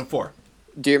went Chiefs? 12-4.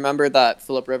 Do you remember that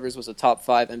Phillip Rivers was a top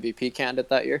 5 MVP candidate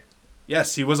that year?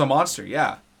 Yes, he was a monster,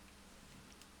 yeah.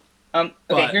 Okay,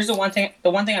 But- here's the one thing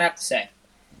I have to say.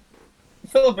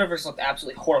 Phillip Rivers looked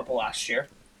absolutely horrible last year.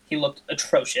 He looked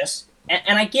atrocious.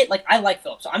 And I get, I like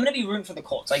Phillip, so I'm going to be rooting for the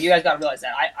Colts. Like, you guys got to realize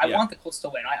that. I want the Colts to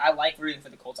win. I like rooting for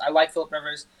the Colts. I like Phillip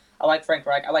Rivers. I like Frank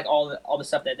Reich. I like all the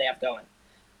stuff that they have going.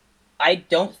 I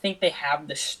don't think they have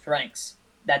the strengths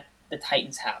that the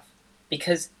Titans have.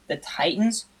 Because the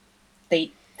Titans,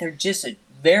 they're just a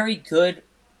very good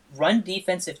run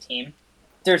defensive team.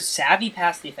 They're savvy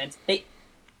pass defense.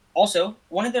 Also,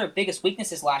 one of their biggest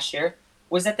weaknesses last year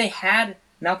was that they had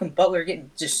Malcolm Butler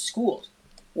getting just schooled.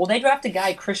 Well, they drafted a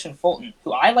guy, Christian Fulton,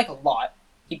 who I like a lot.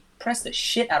 He pressed the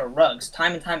shit out of Ruggs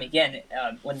time and time again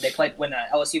when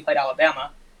LSU played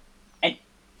Alabama, and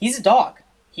he's a dog.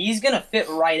 He's gonna fit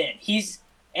right in.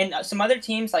 And some other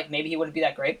teams, like maybe he wouldn't be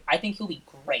that great. I think he'll be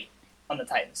great on the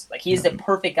Titans. Like he is the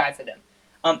perfect guy for them.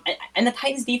 And the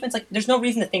Titans defense, there's no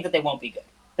reason to think that they won't be good.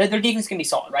 Their defense can be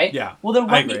solid, right? Yeah. Well, their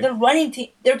running team,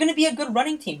 they're going to be a good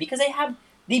running team because they have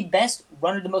the best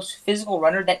runner, the most physical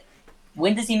runner. That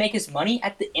when does he make his money?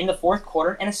 In the fourth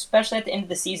quarter, and especially at the end of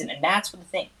the season. And that's the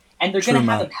thing. And they're going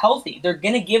to have him healthy. They're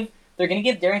going to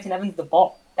give Darrington Evans the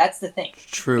ball. That's the thing.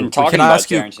 True. And talking about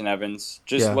Darrington Evans,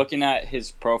 looking at his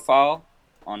profile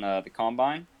on the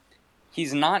combine,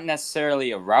 he's not necessarily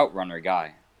a route runner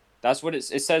guy. That's what it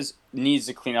says. Needs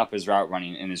to clean up his route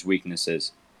running and his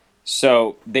weaknesses.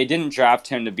 So they didn't draft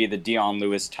him to be the Dion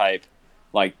Lewis type,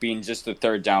 like being just the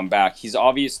third down back. He's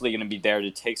obviously going to be there to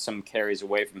take some carries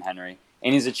away from Henry,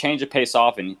 and he's a change of pace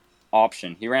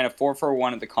option. He ran a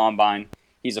 4.41 at the combine.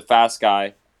 He's a fast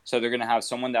guy, so they're going to have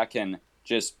someone that can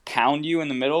just pound you in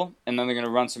the middle, and then they're going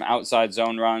to run some outside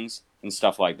zone runs and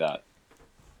stuff like that.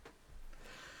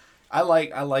 I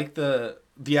like the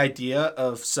idea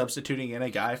of substituting in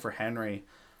a guy for Henry,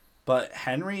 but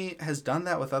Henry has done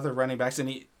that with other running backs,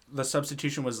 and the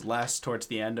substitution was less towards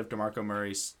the end of DeMarco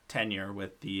Murray's tenure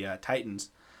with the Titans.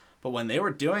 But when they were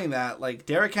doing that, like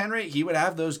Derrick Henry, he would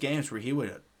have those games where he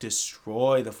would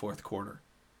destroy the fourth quarter.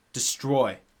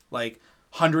 Like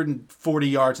 140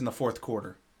 yards in the fourth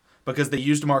quarter. Because they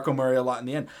used DeMarco Murray a lot in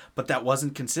the end. But that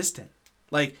wasn't consistent.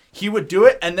 Like, he would do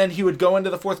it, and then he would go into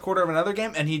the fourth quarter of another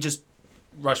game, and he just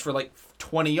rushed for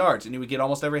 20 yards, and he would get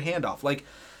almost every handoff. Like,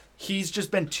 he's just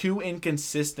been too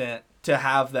inconsistent to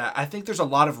have that. I think there's a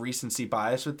lot of recency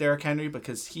bias with Derrick Henry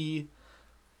because he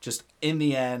just, in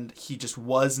the end, he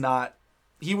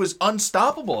was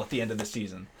unstoppable at the end of the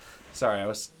season. Sorry, I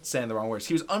was saying the wrong words.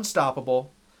 He was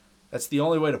unstoppable. That's the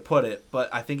only way to put it,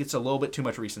 but I think it's a little bit too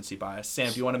much recency bias.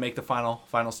 Sam, do you want to make the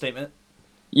final statement?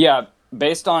 Yeah,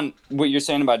 based on what you're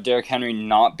saying about Derrick Henry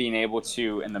not being able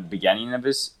to, in the beginning of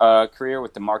his career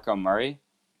with DeMarco Murray,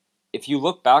 if you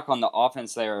look back on the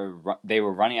offense they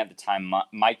were running at the time,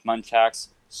 Mike Munchak's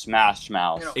Smash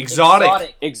Mouth.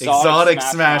 Exotic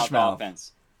Smash Mouth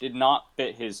offense did not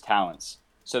fit his talents.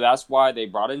 So that's why they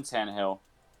brought in Tannehill,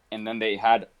 and then they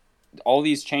had all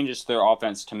these changes to their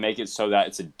offense to make it so that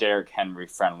it's a Derrick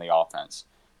Henry-friendly offense.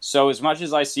 So as much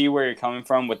as I see where you're coming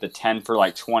from with the 10 for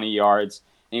 20 yards,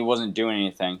 and he wasn't doing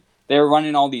anything, they were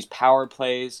running all these power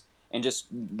plays and just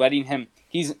letting him...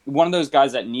 He's one of those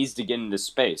guys that needs to get into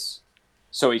space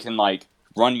so he can,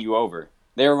 run you over.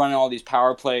 They were running all these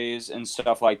power plays and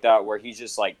stuff like that where he's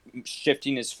just,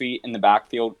 shifting his feet in the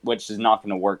backfield, which is not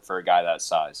going to work for a guy that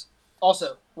size.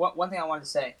 Also, one thing I wanted to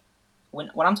say, when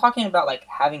I'm talking about,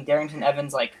 having Darrington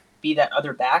Evans, be that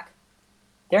other back,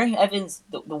 Darrington Evans,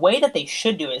 the way that they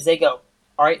should do it is they go,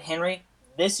 all right, Henry,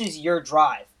 this is your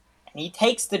drive. And he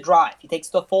takes the drive. He takes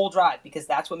the full drive because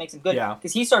that's what makes him good. Yeah.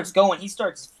 Because he starts going. He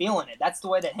starts feeling it. That's the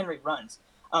way that Henry runs.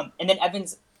 And then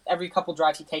Evans, every couple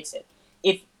drives, he takes it.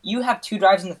 If you have 2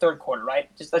 drives in the third quarter, right?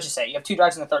 Let's just say you have 2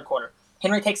 drives in the third quarter.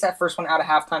 Henry takes that first one out of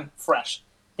halftime fresh.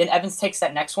 Then Evans takes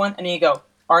that next one, and then you go,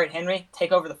 all right, Henry,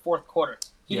 take over the fourth quarter.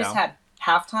 He just had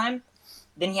halftime.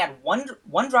 Then he had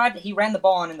one drive that he ran the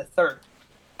ball on in the third.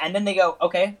 And then they go,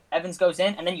 okay, Evans goes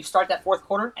in, and then you start that fourth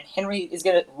quarter, and Henry is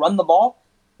going to run the ball.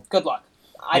 good luck.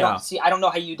 I don't know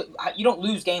how you don't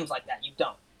lose games like that. You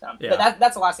don't. Yeah. But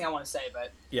that's the last thing I want to say.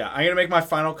 But Yeah, I'm going to make my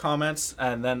final comments,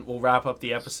 and then we'll wrap up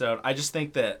the episode. I just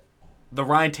think that the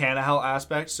Ryan Tannehill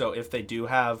aspect, so if they do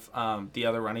have the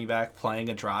other running back playing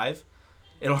a drive,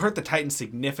 it'll hurt the Titans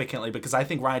significantly because I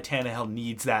think Ryan Tannehill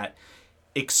needs that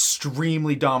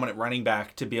extremely dominant running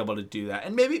back to be able to do that.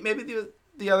 And maybe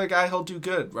the other guy, he'll do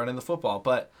good running the football,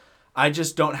 but I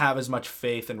just don't have as much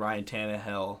faith in Ryan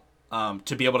Tannehill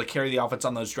to be able to carry the offense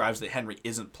on those drives that Henry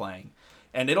isn't playing.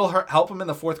 And it'll help him in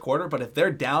the fourth quarter, but if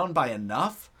they're down by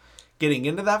enough getting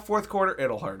into that fourth quarter,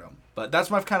 it'll hurt them. But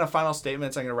that's my kind of final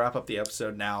statements. I'm going to wrap up the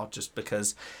episode now just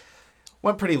because it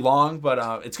went pretty long,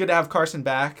 but it's good to have Carson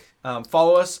back.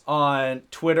 Follow us on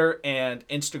Twitter and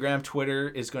Instagram. Twitter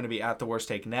is going to be at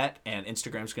TheWorstTakeNet, and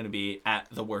Instagram is going to be at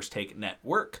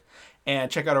TheWorstTakeNetwork. And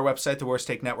check out our website,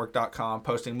 TheWorstTakeNetwork.com,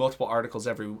 posting multiple articles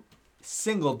every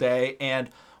single day. And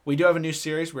we do have a new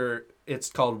series where it's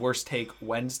called Worst Take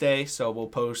Wednesday. So we'll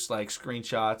post like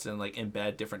screenshots and like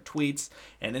embed different tweets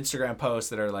and Instagram posts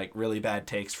that are like really bad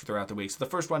takes throughout the week. So the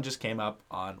first one just came up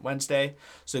on Wednesday.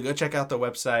 So go check out the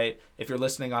website. If you're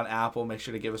listening on Apple, make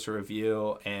sure to give us a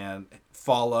review and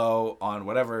follow on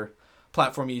whatever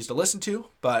platform you use to listen to.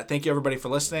 But thank you everybody for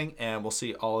listening, and we'll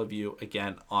see all of you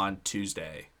again on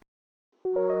Tuesday.